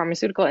the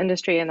pharmaceutical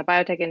industry and the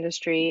biotech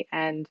industry,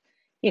 and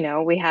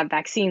we have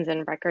vaccines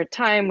in record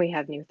time. We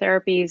have new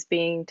therapies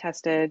being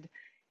tested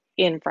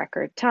in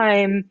record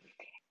time.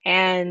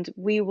 And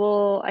we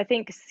will, I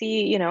think,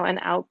 see, an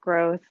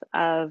outgrowth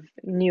of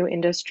new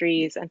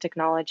industries and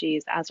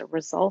technologies as a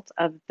result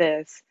of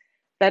this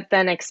that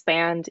then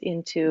expand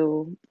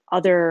into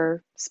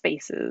other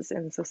spaces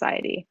in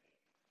society.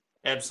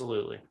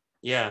 Absolutely.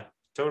 Yeah,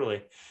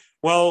 totally.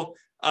 Well,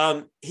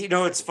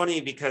 it's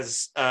funny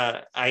because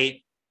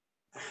I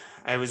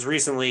was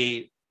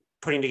recently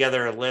putting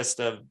together a list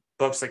of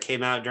books that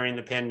came out during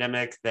the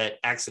pandemic that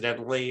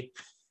accidentally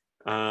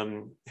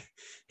um,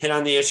 hit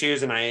on the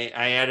issues, and I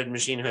added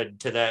Machine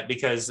Hood to that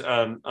because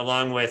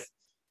along with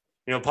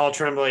Paul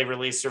Tremblay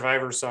released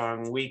Survivor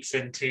Song weeks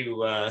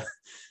into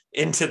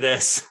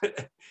this.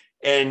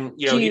 And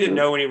Do he didn't you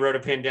know when he wrote a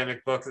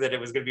pandemic book that it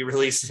was going to be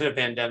released in a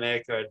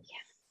pandemic. do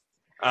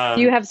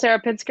you Um, have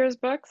Sarah Pinzker's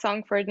book,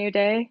 Song for a New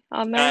Day,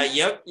 on there?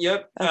 yep.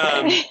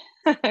 Okay.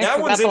 That Because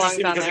one's that belongs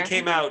interesting on because it there.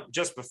 came out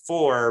just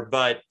before,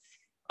 but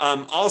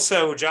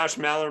also Josh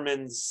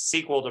Mallerman's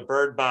sequel to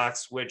Bird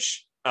Box,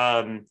 which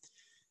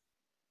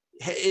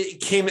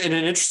it came in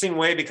an interesting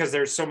way because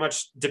there's so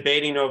much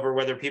debating over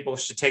whether people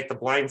should take the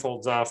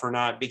blindfolds off or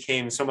not,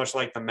 became so much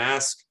like the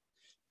mask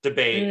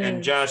debate. And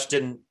Mm, Josh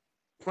didn't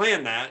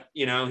plan that.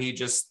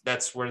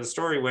 That's where the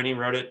story went. He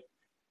wrote it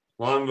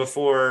long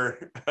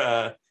before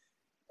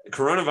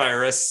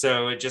coronavirus,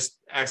 so it just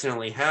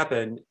accidentally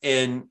happened.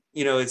 And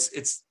it's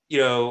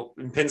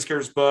in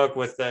Pinsker's book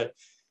with the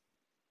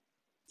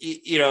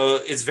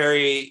it's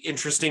very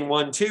interesting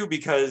one too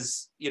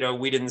because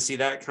we didn't see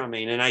that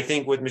coming. And I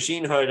think with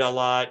Machine Hood, a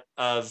lot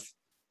of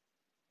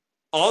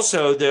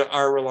also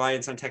our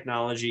reliance on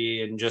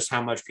technology and just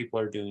how much people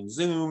are doing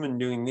Zoom and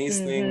doing these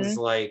things, hmm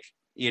like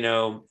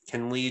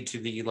can lead to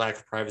the lack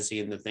of privacy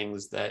in the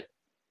things that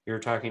you're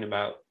talking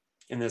about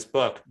in this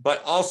book,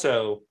 but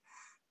also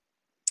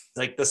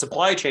like the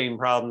supply chain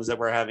problems that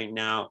we're having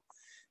now,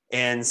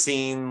 and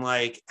seeing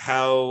like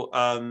how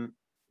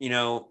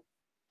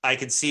I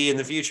could see in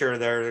the future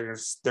they're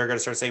going to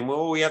start saying,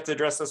 well, we have to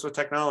address this with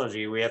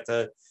technology. We have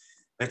to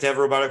have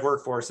robotic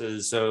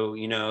workforces. So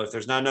if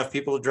there's not enough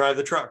people to drive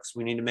the trucks,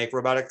 we need to make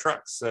robotic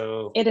trucks.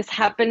 So It is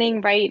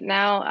happening right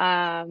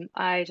now.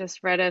 I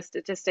just read a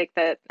statistic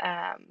that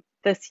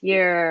this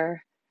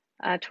year,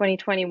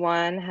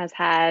 2021, has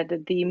had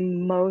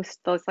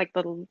those like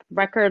the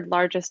record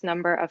largest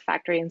number of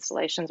factory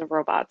installations of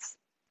robots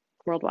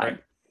right, worldwide.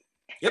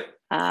 yep,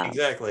 Um,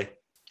 exactly.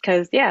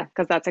 because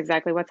that's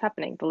exactly what's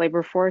happening. The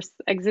labor force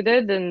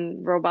exited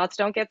and robots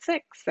don't get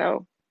sick.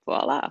 So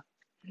voila.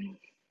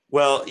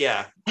 Well,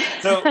 yeah.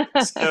 So,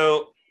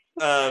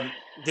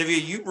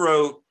 Divya, you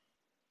wrote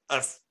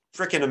a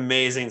freaking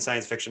amazing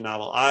science fiction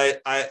novel. I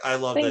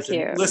love this.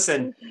 Thank And you.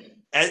 listen,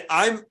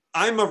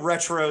 I'm a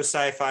retro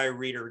sci-fi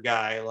reader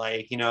guy.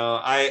 Like,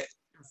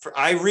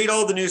 I read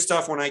all the new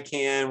stuff when I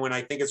can, when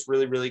I think it's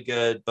really, really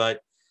good. But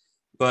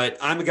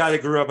I'm a guy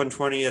that grew up in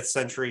 20th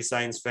century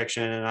science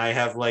fiction, and I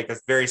have like a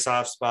very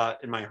soft spot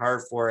in my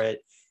heart for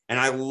it. And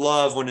I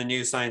love when a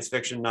new science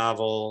fiction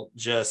novel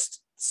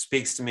just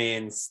speaks to me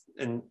and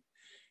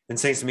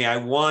saying to me, I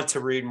want to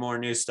read more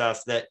new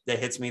stuff that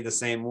hits me the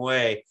same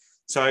way.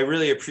 So I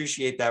really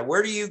appreciate that.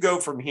 Where do you go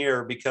from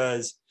here?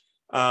 Because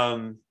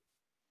um,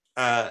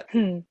 uh,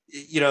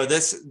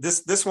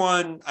 this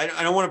one,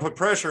 I don't want to put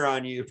pressure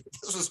on you, but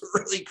this was a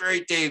really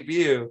great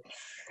debut.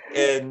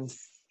 And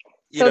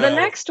So the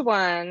next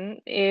one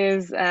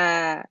is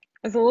a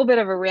little bit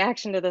of a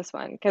reaction to this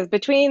one because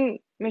between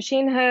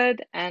Machinehood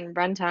and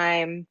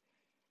Runtime,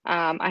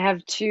 I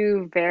have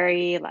two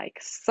very like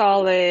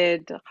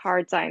solid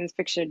hard science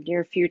fiction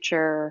near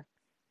future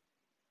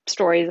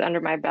stories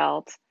under my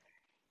belt.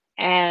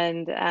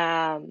 And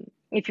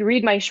if you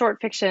read my short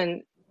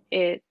fiction,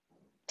 it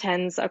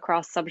tends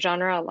across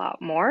subgenre a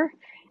lot more.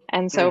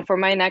 And so for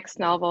my next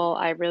novel,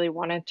 I really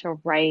wanted to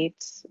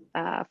write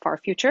far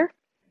future.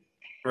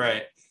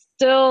 Right.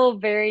 Still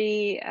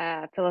very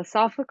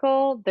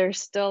philosophical. There's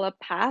still a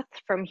path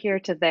from here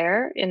to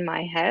there in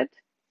my head,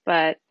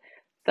 but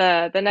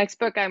the next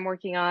book I'm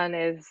working on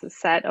is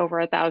set over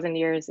 1,000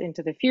 years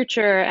into the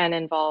future and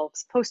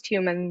involves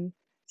post-human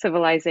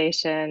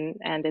civilization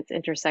and its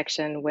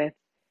intersection with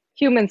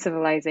human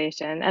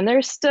civilization. And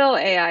there's still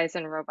AIs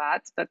and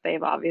robots, but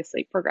they've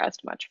obviously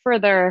progressed much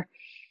further.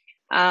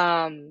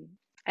 And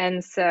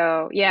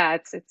so, yeah,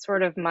 it's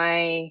sort of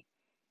my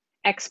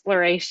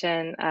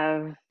exploration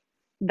of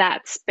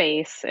that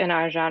space in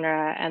our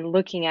genre and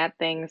looking at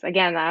things.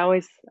 Again,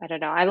 I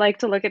don't know, I like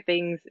to look at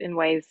things in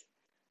ways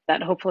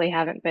that hopefully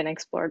haven't been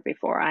explored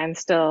before. I'm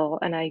still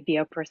an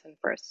idea person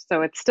first.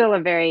 So it's still a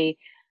very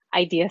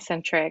idea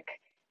centric,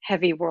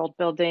 heavy world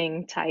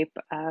building type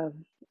of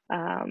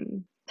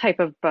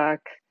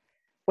book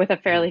with a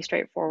fairly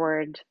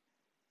straightforward,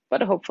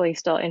 but hopefully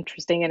still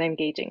interesting and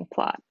engaging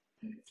plot.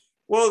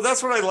 Well,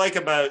 that's what I like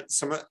about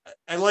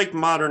I like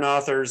modern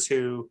authors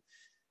who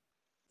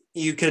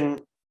you can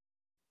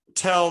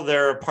tell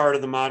they're a part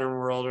of the modern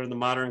world or the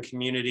modern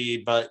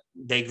community, but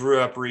they grew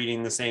up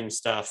reading the same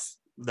stuff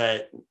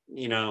that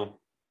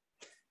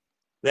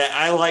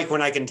I like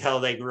when I can tell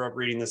they grew up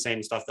reading the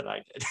same stuff that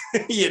I did.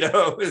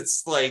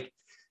 It's like,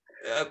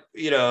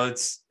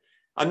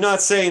 I'm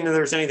not saying that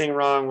there's anything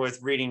wrong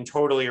with reading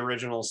totally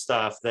original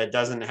stuff that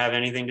doesn't have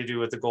anything to do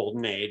with the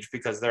golden age,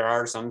 because there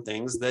are some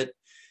things that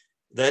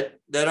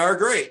are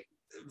great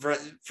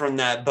from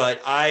that,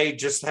 but I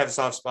just have a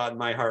soft spot in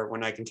my heart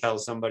when I can tell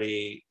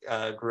somebody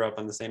grew up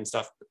on the same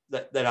stuff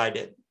that I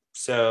did.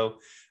 So,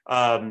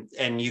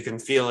 and you can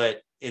feel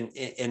it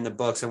in the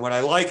books. And what I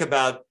like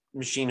about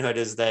Machinehood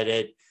is that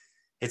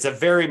it's a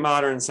very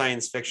modern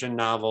science fiction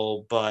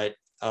novel, but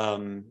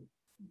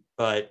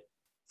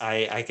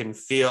I can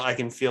feel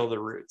the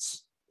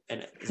roots in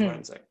it, is what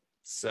I'm saying.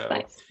 So.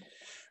 Nice.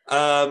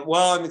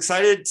 Well, I'm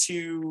excited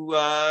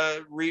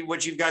to read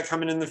what you've got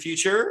coming in the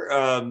future.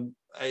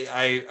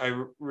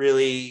 I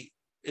really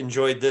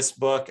enjoyed this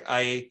book.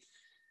 I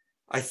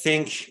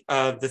think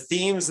the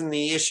themes and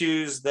the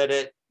issues that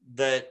it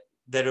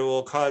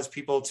will cause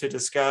people to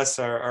discuss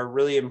are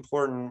really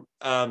important.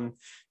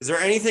 Is there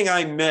anything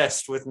I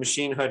missed with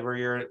Machinehood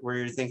where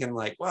you're thinking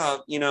like,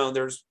 well,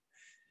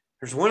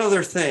 there's one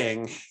other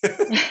thing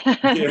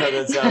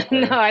that's out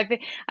there? No,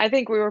 I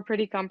think we were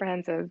pretty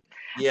comprehensive.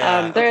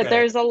 Yeah. Okay.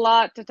 There's a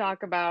lot to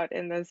talk about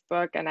in this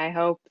book, and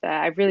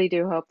I really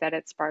do hope that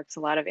it sparks a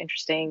lot of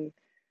interesting,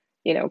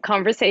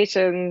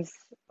 conversations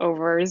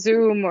over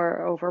Zoom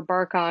or over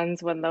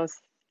BarCons when those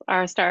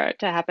start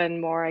to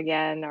happen more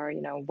again, or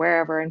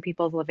wherever in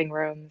people's living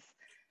rooms.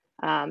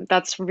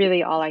 That's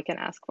really all I can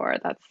ask for.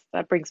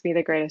 That brings me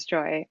the greatest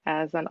joy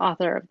as an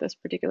author of this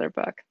particular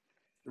book.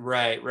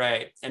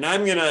 Right. And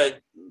I'm going to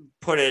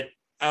put it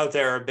out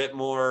there a bit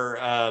more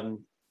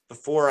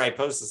before I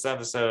post this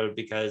episode,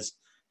 because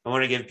I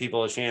want to give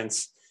people a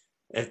chance,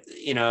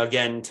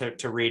 again,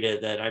 to read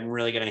it, that I'm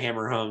really going to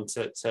hammer home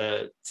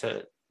to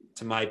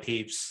my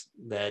peeps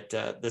that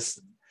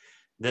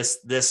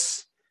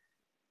this,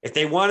 if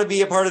they want to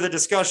be a part of the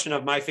discussion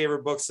of my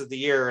favorite books of the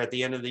year at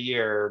the end of the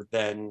year,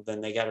 then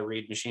they got to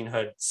read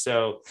Machinehood.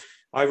 So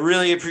I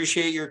really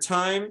appreciate your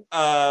time.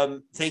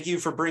 Thank you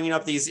for bringing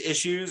up these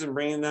issues and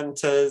bringing them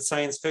to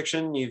science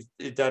fiction. You've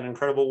done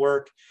incredible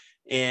work,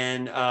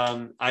 and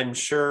I'm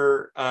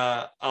sure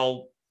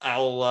I'll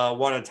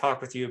want to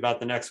talk with you about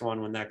the next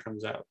one when that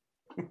comes out.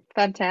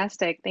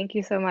 Fantastic. Thank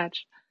you so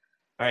much.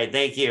 All right.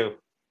 Thank you.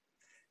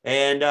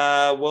 And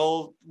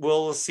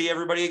we'll see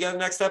everybody again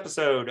next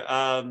episode.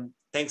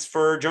 Thanks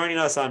for joining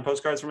us on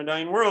Postcards from a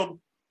Dying World.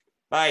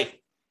 Bye.